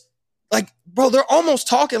was bro, they're almost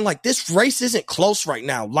talking like this race isn't close right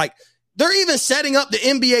now. Like they're even setting up the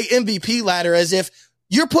NBA MVP ladder as if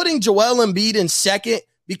you're putting Joel Embiid in second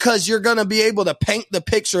because you're going to be able to paint the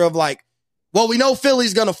picture of we know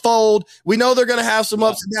Philly's going to fold. We know they're going to have some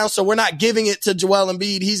ups and downs, so we're not giving it to Joel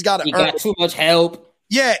Embiid. He's got to earn. Got too much help.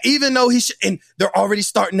 Yeah, even though and they're already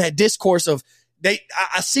starting that discourse of I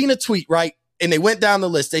seen a tweet, right? And they went down the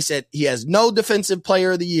list. They said he has no defensive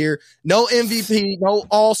player of the year, no MVP, no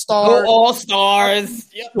all-star. No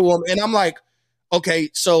all-stars. Yep. And I'm like,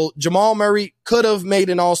 okay, so Jamal Murray could have made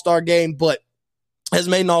an all-star game, but has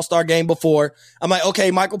made an all-star game before. I'm like,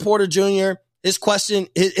 okay, Michael Porter Jr., his question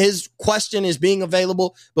is being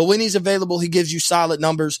available, but when he's available, he gives you solid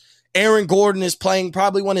numbers. Aaron Gordon is playing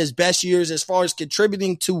probably one of his best years as far as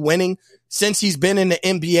contributing to winning since he's been in the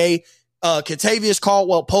NBA. Kentavious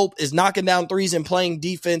Caldwell-Pope is knocking down threes and playing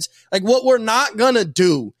defense. What we're not going to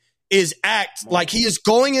do is act like he is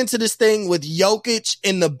going into this thing with Jokic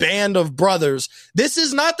and the band of brothers. This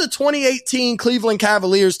is not the 2018 Cleveland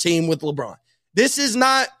Cavaliers team with LeBron. This is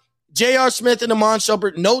not J.R. Smith and Iman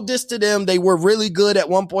Shumpert. No diss to them. They were really good at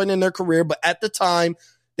one point in their career, but at the time,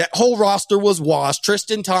 that whole roster was washed.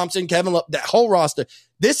 Tristan Thompson, Kevin Love, that whole roster.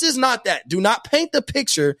 This is not that. Do not paint the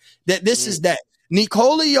picture that this is that.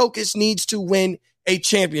 Nikola Jokic needs to win a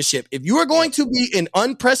championship. If you are going to be in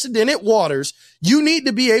unprecedented waters, you need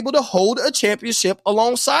to be able to hold a championship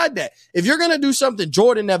alongside that. If you're going to do something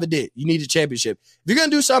Jordan never did, you need a championship. If you're going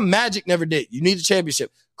to do something Magic never did, you need a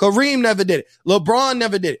championship. Kareem never did it. LeBron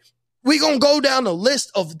never did it. We're going to go down the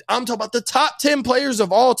list I'm talking about the top 10 players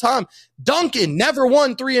of all time. Duncan never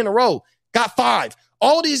won 3 in a row, got 5.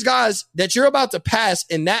 All these guys that you're about to pass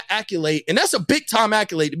in that accolade, and that's a big time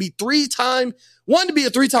accolade to be 3-time, one, to be a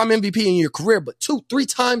 3-time MVP in your career, but 2, 3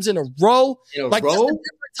 times in a row. That's a different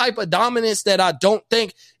type of dominance that I don't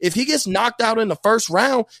think if he gets knocked out in the first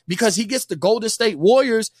round because he gets the Golden State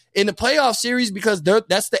Warriors in the playoff series because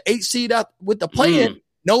that's the 8 seed out with the play-in.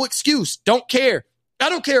 No excuse. Don't care. I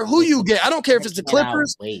don't care who you get. I don't care if it's the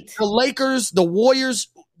Clippers, the Lakers, the Warriors,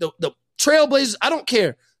 the Trailblazers. I don't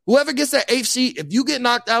care. Whoever gets that 8th seed, if you get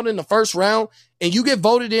knocked out in the first round and you get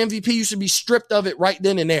voted the MVP, you should be stripped of it right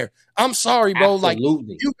then and there. I'm sorry, bro.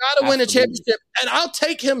 Absolutely. You got to win a championship. And I'll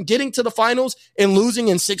take him getting to the finals and losing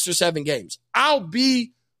in 6 or 7 games. I'll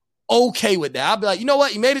be okay with that. I'll be like, you know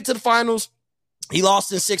what? He made it to the finals. He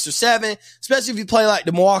lost in 6 or 7, especially if you play like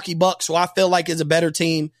the Milwaukee Bucks, who I feel like is a better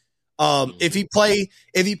team. If he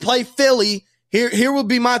play Philly, here will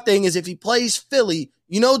be my thing is if he plays Philly,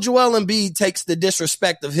 Joel Embiid takes the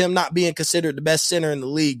disrespect of him not being considered the best center in the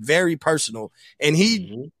league very personal. And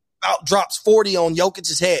he drops 40 on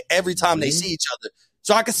Jokic's head every time they see each other.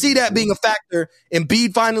 So I can see that being a factor.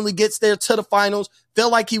 Embiid finally gets there to the finals.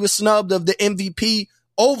 Feel like he was snubbed of the MVP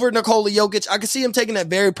over Nikola Jokic. I can see him taking that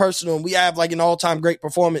very personal. And we have like an all-time great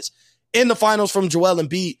performance in the finals from Joel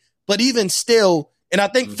Embiid. But even still, and I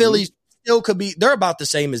think Philly still could be, they're about the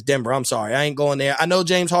same as Denver. I'm sorry. I ain't going there. I know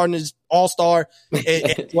James Harden is all-star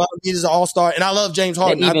and Joel Embiid is an all-star. And I love James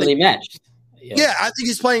Harden. They're evenly matched. Yeah, I think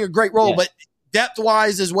he's playing a great role, but depth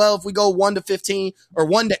wise as well, if we go 1 to 15 or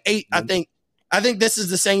 1 to 8, I think this is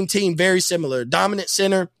the same team, very similar. Dominant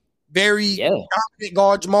center, very dominant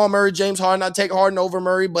guard, Jamal Murray, James Harden. I'd take Harden over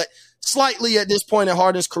Murray, but slightly at this point in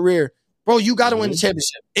Harden's career, bro, you got to win the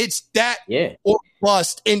championship. It's that or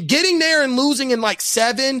bust. And getting there and losing in like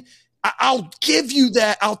 7, I'll give you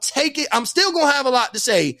that. I'll take it. I'm still gonna have a lot to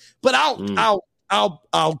say, but I'll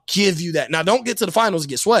give you that. Now, don't get to the finals and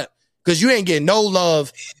get swept because you ain't getting no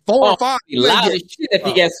love. 4 or 5. If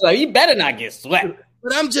he gets swept, he better not get swept.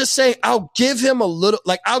 But I'm just saying, I'll give him a little,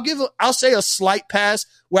 I'll say a slight pass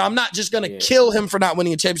where I'm not just gonna kill him for not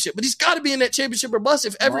winning a championship, but he's got to be in that championship or bust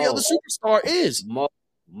if every other superstar is.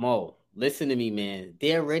 Mo, listen to me, man.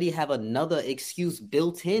 They already have another excuse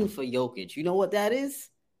built in for Jokic. You know what that is?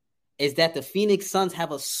 Is that the Phoenix Suns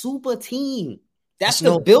have a super team. That's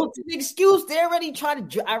the built-in excuse. They already I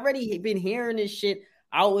already been hearing this shit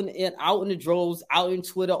out in the droves, out in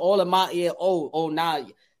Twitter, all in my ear. Now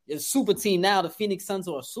it's super team. Now the Phoenix Suns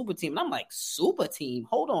are a super team. And I'm like, super team?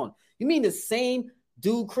 Hold on. You mean the same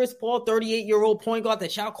dude, Chris Paul, 38-year-old point guard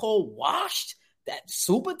that y'all call washed? That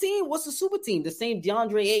super team? What's the super team? The same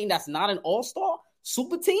DeAndre Ayton that's not an all-star?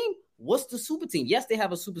 Super team? What's the super team? Yes, they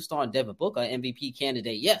have a superstar in Devin Booker, MVP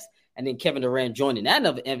candidate, yes. And then Kevin Durant joining that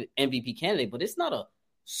another MVP candidate, but it's not a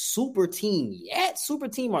super team yet. Super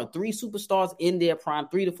team are 3 superstars in their prime,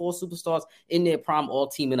 3 to 4 superstars in their prime, all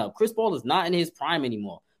teaming up. Chris Paul is not in his prime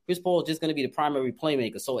anymore. Chris Paul is just going to be the primary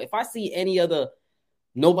playmaker. So if I see any other,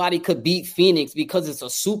 nobody could beat Phoenix because it's a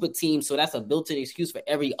super team, so that's a built-in excuse for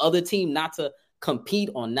every other team not to compete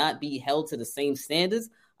or not be held to the same standards,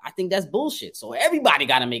 I think that's bullshit. So everybody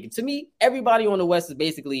got to make it. To me, everybody on the West is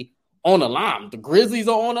basically on the line. The Grizzlies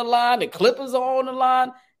are on the line. The Clippers are on the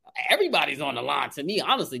line. Everybody's on the line. To me,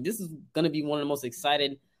 honestly, this is going to be one of the most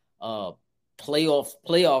exciting playoff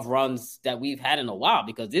runs that we've had in a while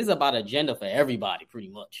because this is about agenda for everybody pretty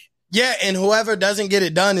much. Yeah, and whoever doesn't get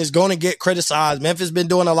it done is going to get criticized. Memphis been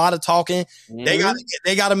doing a lot of talking. Mm-hmm.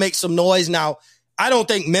 They got to make some noise. Now, I don't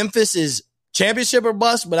think Memphis is championship or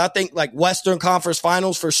bust, but I think like Western Conference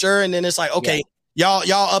Finals for sure. And then it's like, okay, y'all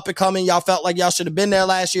up and coming. Y'all felt like y'all should have been there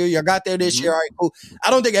last year. Y'all got there this year. All right, cool. I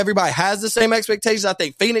don't think everybody has the same expectations. I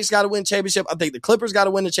think Phoenix got to win championship. I think the Clippers got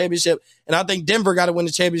to win the championship. And I think Denver got to win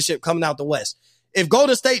the championship coming out the West. If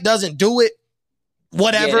Golden State doesn't do it,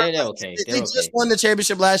 whatever. Yeah, they're okay. They just won the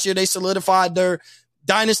championship last year. They solidified their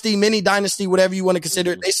dynasty, mini dynasty, whatever you want to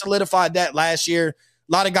consider it. They solidified that last year.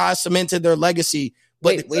 A lot of guys cemented their legacy.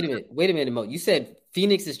 But wait a minute, Mo. You said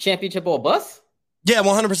Phoenix is championship or bust? Yeah,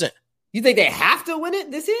 100%. You think they have to win it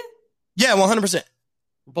this year? Yeah, 100%.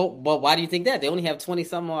 But why do you think that? They only have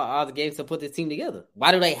 20-some other games to put this team together.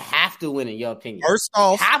 Why do they have to win, in your opinion? First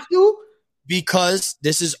off, have to? Because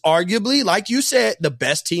this is arguably, like you said, the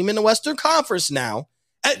best team in the Western Conference now.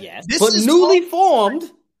 Yes, but newly formed.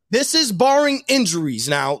 This is barring injuries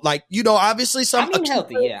now. Like, you know, obviously some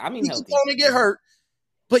healthy. Yeah, healthy. Going to get hurt.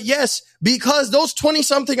 But yes, because those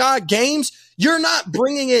 20-something odd games, you're not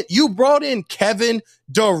bringing it. You brought in Kevin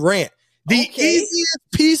Durant, the easiest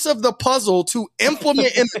piece of the puzzle to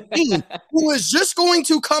implement in the team, who is just going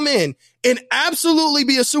to come in and absolutely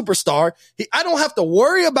be a superstar. I don't have to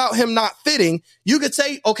worry about him not fitting. You could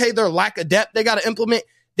say, okay, they're lack of depth. They got to implement.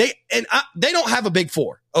 They don't have a big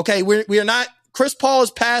 4. Okay, we are not. Chris Paul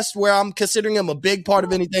is past where I'm considering him a big part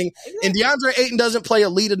of anything, and DeAndre Ayton doesn't play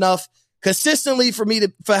elite enough consistently for me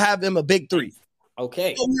to have him a big 3.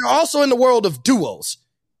 Okay. So we're also in the world of duos.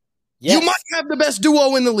 Yes. You might have the best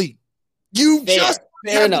duo in the league.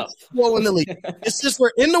 Fair enough. Duo in the league. It's just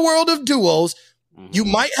we're in the world of duos. Mm-hmm. You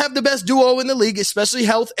might have the best duo in the league, especially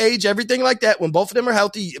health, age, everything like that. When both of them are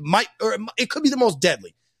healthy, it could be the most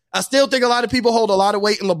deadly. I still think a lot of people hold a lot of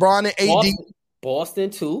weight in LeBron and AD.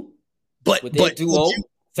 Boston too. But duo.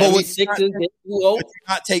 76ers duo. Would you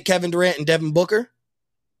not take Kevin Durant and Devin Booker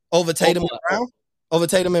over Tatum and Brown? Over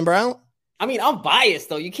Tatum and Brown? I mean, I'm biased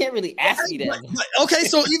though. You can't really ask me that. Okay,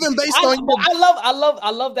 so even based on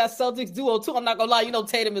I love that Celtics duo too. I'm not gonna lie. You know,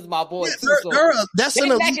 Tatum is my boy too. So that's they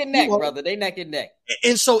neck and neck, brother. They neck and neck.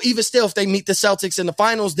 And so even still, if they meet the Celtics in the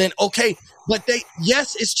finals, then okay. But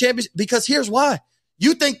it's championship because here's why.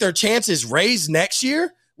 You think their chances raised next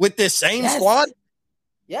year with this same squad?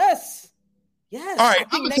 Yes. All right. I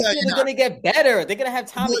think next year they're going to get better. They're going to have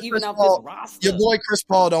time to even out this roster. Your boy Chris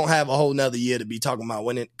Paul don't have a whole nother year to be talking about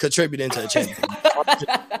contributing to a championship.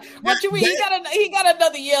 What you mean? He got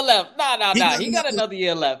another year left. Nah. He got another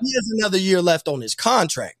year left. He has another year left on his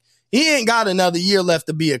contract. He ain't got another year left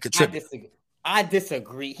to be a contributor. I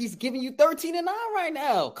disagree. He's giving you 13-9 right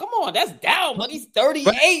now. Come on, that's down, but he's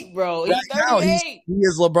 38, bro. He's 38. Now, he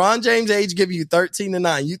is LeBron James' age, giving you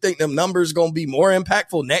 13-9. You think them numbers going to be more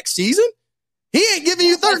impactful next season? He ain't giving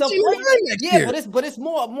you 13-9 next year. But it's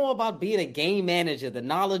more about being a game manager, the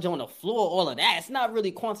knowledge on the floor, all of that. It's not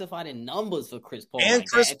really quantified in numbers for Chris Paul. And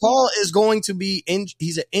Chris Paul is going to be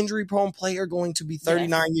he's an injury-prone player, going to be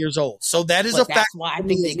 39 years old. So that is a fact. That's why I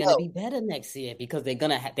think they're going to be better next year, because they're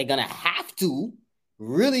gonna have to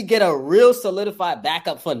really get a real solidified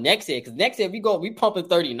backup for next year. Because next year we pumping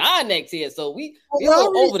 39 next year, so we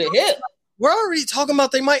go over the hip. We're already talking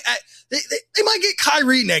about they might get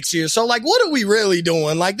Kyrie next year. So, like, what are we really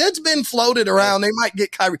doing? Like, that's been floated around. They might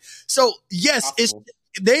get Kyrie. So, yes,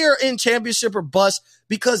 they are in championship or bust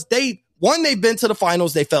because they've been to the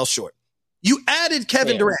finals. They fell short. You added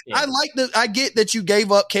Kevin Durant. Yeah. I get that you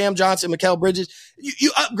gave up Cam Johnson, Mikal Bridges. You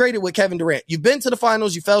upgraded with Kevin Durant. You've been to the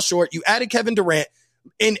finals. You fell short. You added Kevin Durant.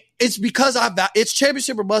 And it's because it's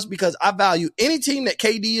championship or bust because I value any team that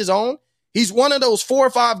KD is on. He's one of those 4 or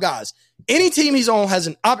 5 guys. Any team he's on has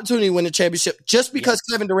an opportunity to win the championship just because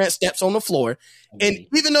Kevin Durant steps on the floor. And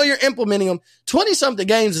even though you're implementing him, 20-something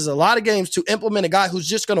games is a lot of games to implement a guy who's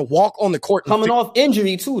just going to walk on the court. Coming off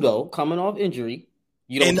injury, too, though.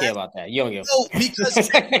 You don't care about that. You don't give no, because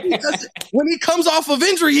when he comes off of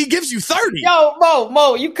injury, he gives you 30. Yo,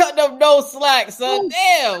 Mo, you cut them no slack, son.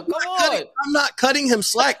 Damn, come on. I'm not cutting him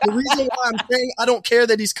slack. The reason why I'm saying I don't care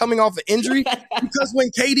that he's coming off of injury, because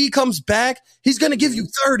when KD comes back, he's going to give you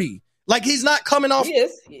 30. Like, he's not coming off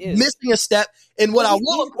missing a step. And what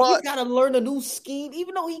he's got to learn a new scheme,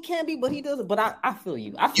 even though he can be, but he doesn't. But I feel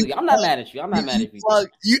you. I'm not mad at you.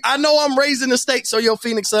 I know I'm raising the stakes, so your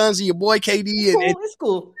Phoenix Suns and your boy KD. It's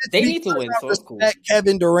cool. They need to win, so it's cool.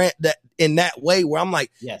 Kevin Durant in that way where I'm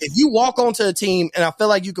like, if you walk onto a team and I feel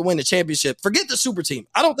like you can win the championship, forget the super team.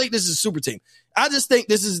 I don't think this is a super team. I just think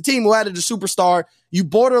this is a team who added a superstar. You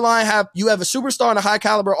borderline have a superstar and a high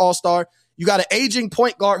caliber all-star. You got an aging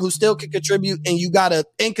point guard who still can contribute, and you got an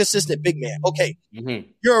inconsistent big man. Okay,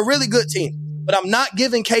 You're a really good team, but I'm not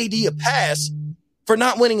giving KD a pass for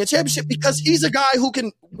not winning a championship because he's a guy who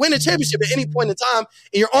can win a championship at any point in time,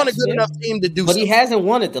 and you're on a good enough team to do so. But he hasn't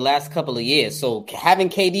won it the last couple of years, so having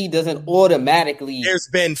KD doesn't automatically There's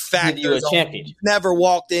been factors. Give you a championship. He's never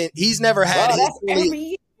walked in. He's never had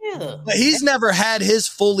But he's never had his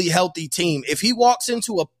fully healthy team. If he walks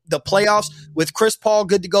into the playoffs with Chris Paul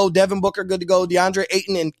good to go, Devin Booker good to go, DeAndre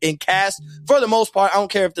Ayton and Cass, for the most part, I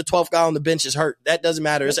don't care if the 12th guy on the bench is hurt. That doesn't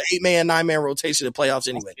matter. It's an 8-man, 9-man rotation in playoffs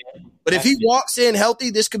anyway. But if he walks in healthy,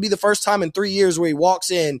 this could be the first time in 3 years where he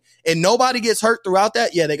walks in and nobody gets hurt throughout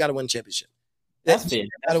that. Yeah, they got to win a championship. That's fair.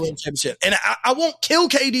 Got to win a championship. And I won't kill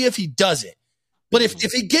KD if he doesn't. But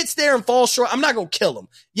if he gets there and falls short, I'm not going to kill him.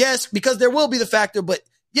 Yes, because there will be the factor, but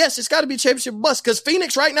yes, it's got to be championship bust because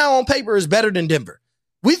Phoenix right now on paper is better than Denver.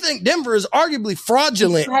 We think Denver is arguably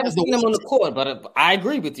fraudulent. We haven't seen them on the court, but I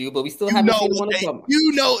agree with you. But we still haven't seen them on the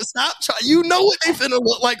court. Stop trying. You know what they finna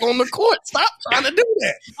look like on the court. Stop trying to do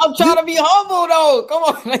that. I'm trying to be humble, though. Come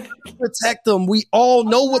on, protect them. We all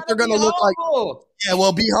know what they're gonna look like. Yeah,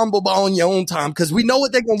 well, be humble, but on your own time because we know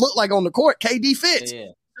what they're gonna look like on the court. KD fits. Yeah.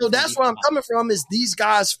 So that's where I'm coming from. Is these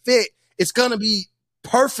guys fit? It's gonna be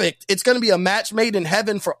perfect. It's going to be a match made in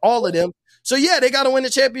heaven for all of them. So, yeah, they got to win the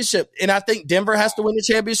championship. And I think Denver has to win the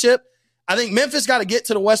championship. I think Memphis got to get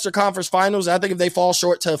to the Western Conference Finals. I think if they fall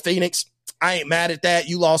short to Phoenix, I ain't mad at that.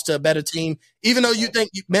 You lost to a better team. Even though you think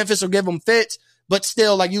Memphis will give them fits, but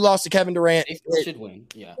still, like, you lost to Kevin Durant. They should win,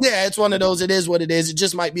 yeah. Yeah, it's one of those. It is what it is. It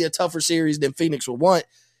just might be a tougher series than Phoenix will want.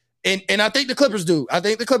 And I think the Clippers do. I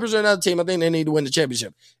think the Clippers are another team. I think they need to win the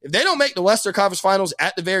championship. If they don't make the Western Conference Finals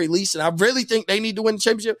at the very least, and I really think they need to win the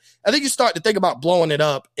championship, I think you start to think about blowing it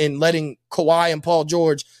up and letting Kawhi and Paul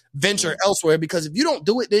George venture elsewhere. Because if you don't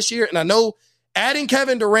do it this year, and I know adding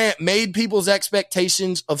Kevin Durant made people's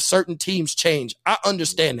expectations of certain teams change. I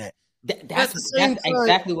understand that. That's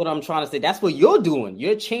exactly what I'm trying to say. That's what you're doing.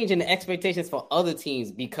 You're changing the expectations for other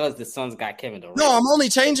teams because the Suns got Kevin Durant. No, I'm only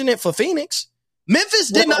changing it for Phoenix. Memphis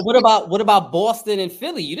did not. What about Boston and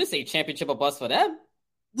Philly? You didn't say championship or bust for them.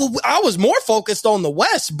 Well, I was more focused on the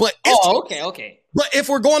West, but okay. But if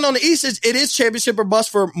we're going on the East, it is championship or bust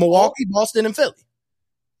for Milwaukee, Boston, and Philly.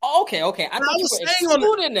 Okay. I thought you were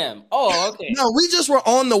excluding them. Oh, okay. No, we just were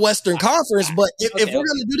on the Western Conference, but if we're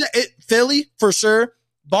going to do that, Philly for sure,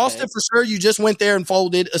 Boston for sure. You just went there and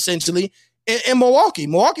folded essentially. And Milwaukee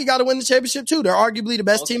got to win the championship too. They're arguably the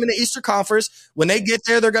best team in the Eastern Conference. When they get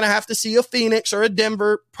there, they're going to have to see a Phoenix or a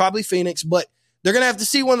Denver, probably Phoenix, but they're going to have to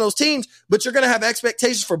see one of those teams. But you're going to have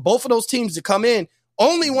expectations for both of those teams to come in.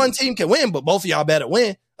 Only one team can win, but both of y'all better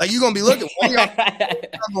win. Like, you're going to be looking, one of y'all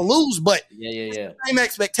going to lose, but yeah. Same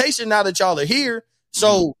expectation now that y'all are here.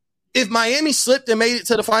 So if Miami slipped and made it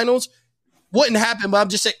to the finals, wouldn't happen, but I'm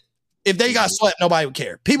just saying, if they got swept, nobody would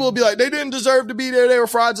care. People would be like, they didn't deserve to be there. They were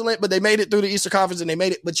fraudulent, but they made it through the Eastern Conference and they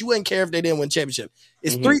made it. But you wouldn't care if they didn't win championship.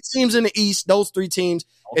 It's 3 teams in the East, those 3 teams.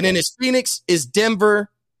 Okay. And then it's Phoenix, it's Denver,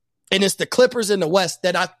 and it's the Clippers in the West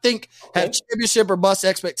that I think have championship or bust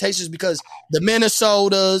expectations because the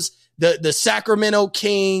Minnesotas, the Sacramento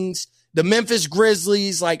Kings, the Memphis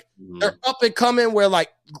Grizzlies, like they're up and coming where like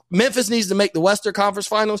Memphis needs to make the Western Conference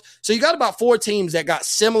Finals. So you got about 4 teams that got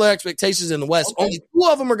similar expectations in the West. Okay. Only 2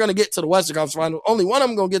 of them are going to get to the Western Conference Finals. Only one of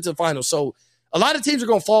them going to get to the finals. So a lot of teams are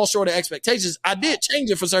going to fall short of expectations. I did change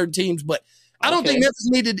it for certain teams, but I don't think Memphis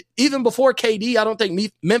needed, even before KD, I don't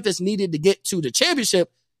think Memphis needed to get to the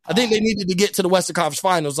championship. I think they needed to get to the Western Conference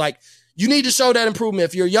Finals. Like, you need to show that improvement.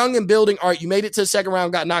 If you're young and building, all right, you made it to the second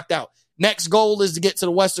round, got knocked out. Next goal is to get to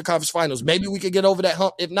the Western Conference Finals. Maybe we could get over that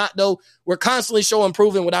hump. If not, though, we're constantly showing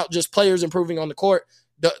improving without just players improving on the court.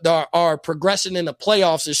 Our progression in the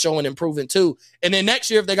playoffs is showing improving too. And then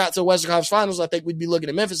next year, if they got to the Western Conference Finals, I think we'd be looking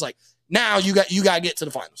at Memphis like, now you got to get to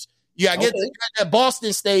the finals. You got to get to that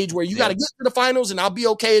Boston stage where you got to get to the finals, and I'll be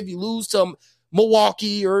okay if you lose to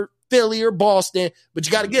Milwaukee or Philly or Boston, but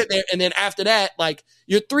you got to get there. And then after that, like,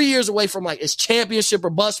 you're 3 years away from like it's championship or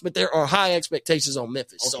bust, but there are high expectations on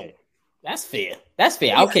Memphis. Okay. So that's fair.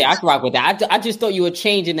 Okay, I can rock with that. I just thought you were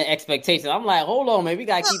changing the expectations. I'm like, hold on, man. We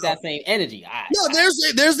got to keep that same energy. No,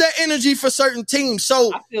 there's that energy for certain teams.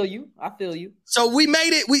 So I feel you. So we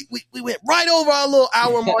made it. We went right over our little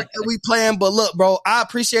hour mark that we planned. But look, bro, I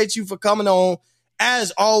appreciate you for coming on.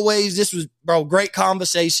 As always, this was, bro, great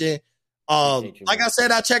conversation. Like I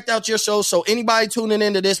said, I checked out your show. So anybody tuning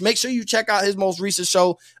into this, make sure you check out his most recent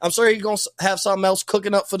show. I'm sure he's going to have something else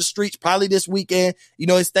cooking up for the streets probably this weekend. You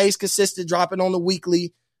know, it stays consistent, dropping on the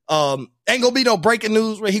weekly. Ain't going to be no breaking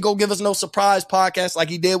news where he going to give us no surprise podcast like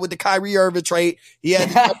he did with the Kyrie Irving trade. He had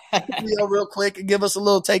to real quick and give us a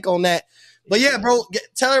little take on that. But yeah, bro,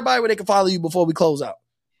 tell everybody where they can follow you before we close out.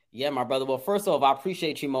 Yeah, my brother. Well, first off, I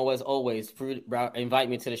appreciate you, Mo, as always, for inviting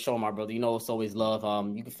me to the show, my brother. You know, it's always love.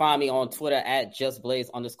 You can find me on Twitter at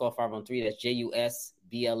JustBlaze_513. That's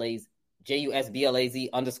JUSBLAZ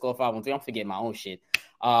 _513. I'm forgetting my own shit.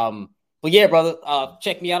 But yeah, brother,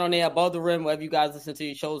 check me out on there, Above the Rim, wherever you guys listen to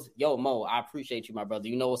your shows. Yo, Mo, I appreciate you, my brother.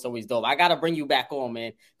 You know, it's always dope. I got to bring you back on,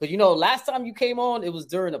 man. Because, you know, last time you came on, it was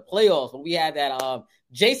during the playoffs when we had that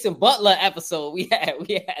Jason Butler episode we had,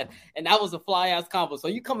 and that was a fly-ass combo. So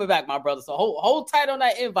you coming back, my brother. So hold tight on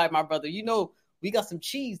that invite, my brother. You know, we got some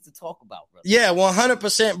cheese to talk about, brother. Yeah,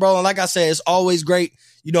 100%, bro. And like I said, it's always great.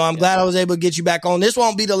 You know, I'm glad I was able to get you back on. This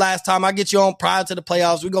won't be the last time I get you on prior to the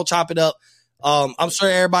playoffs. We're going to chop it up. I'm sure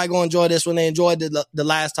everybody going to enjoy this when they enjoyed the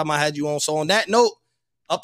last time I had you on. So on that note,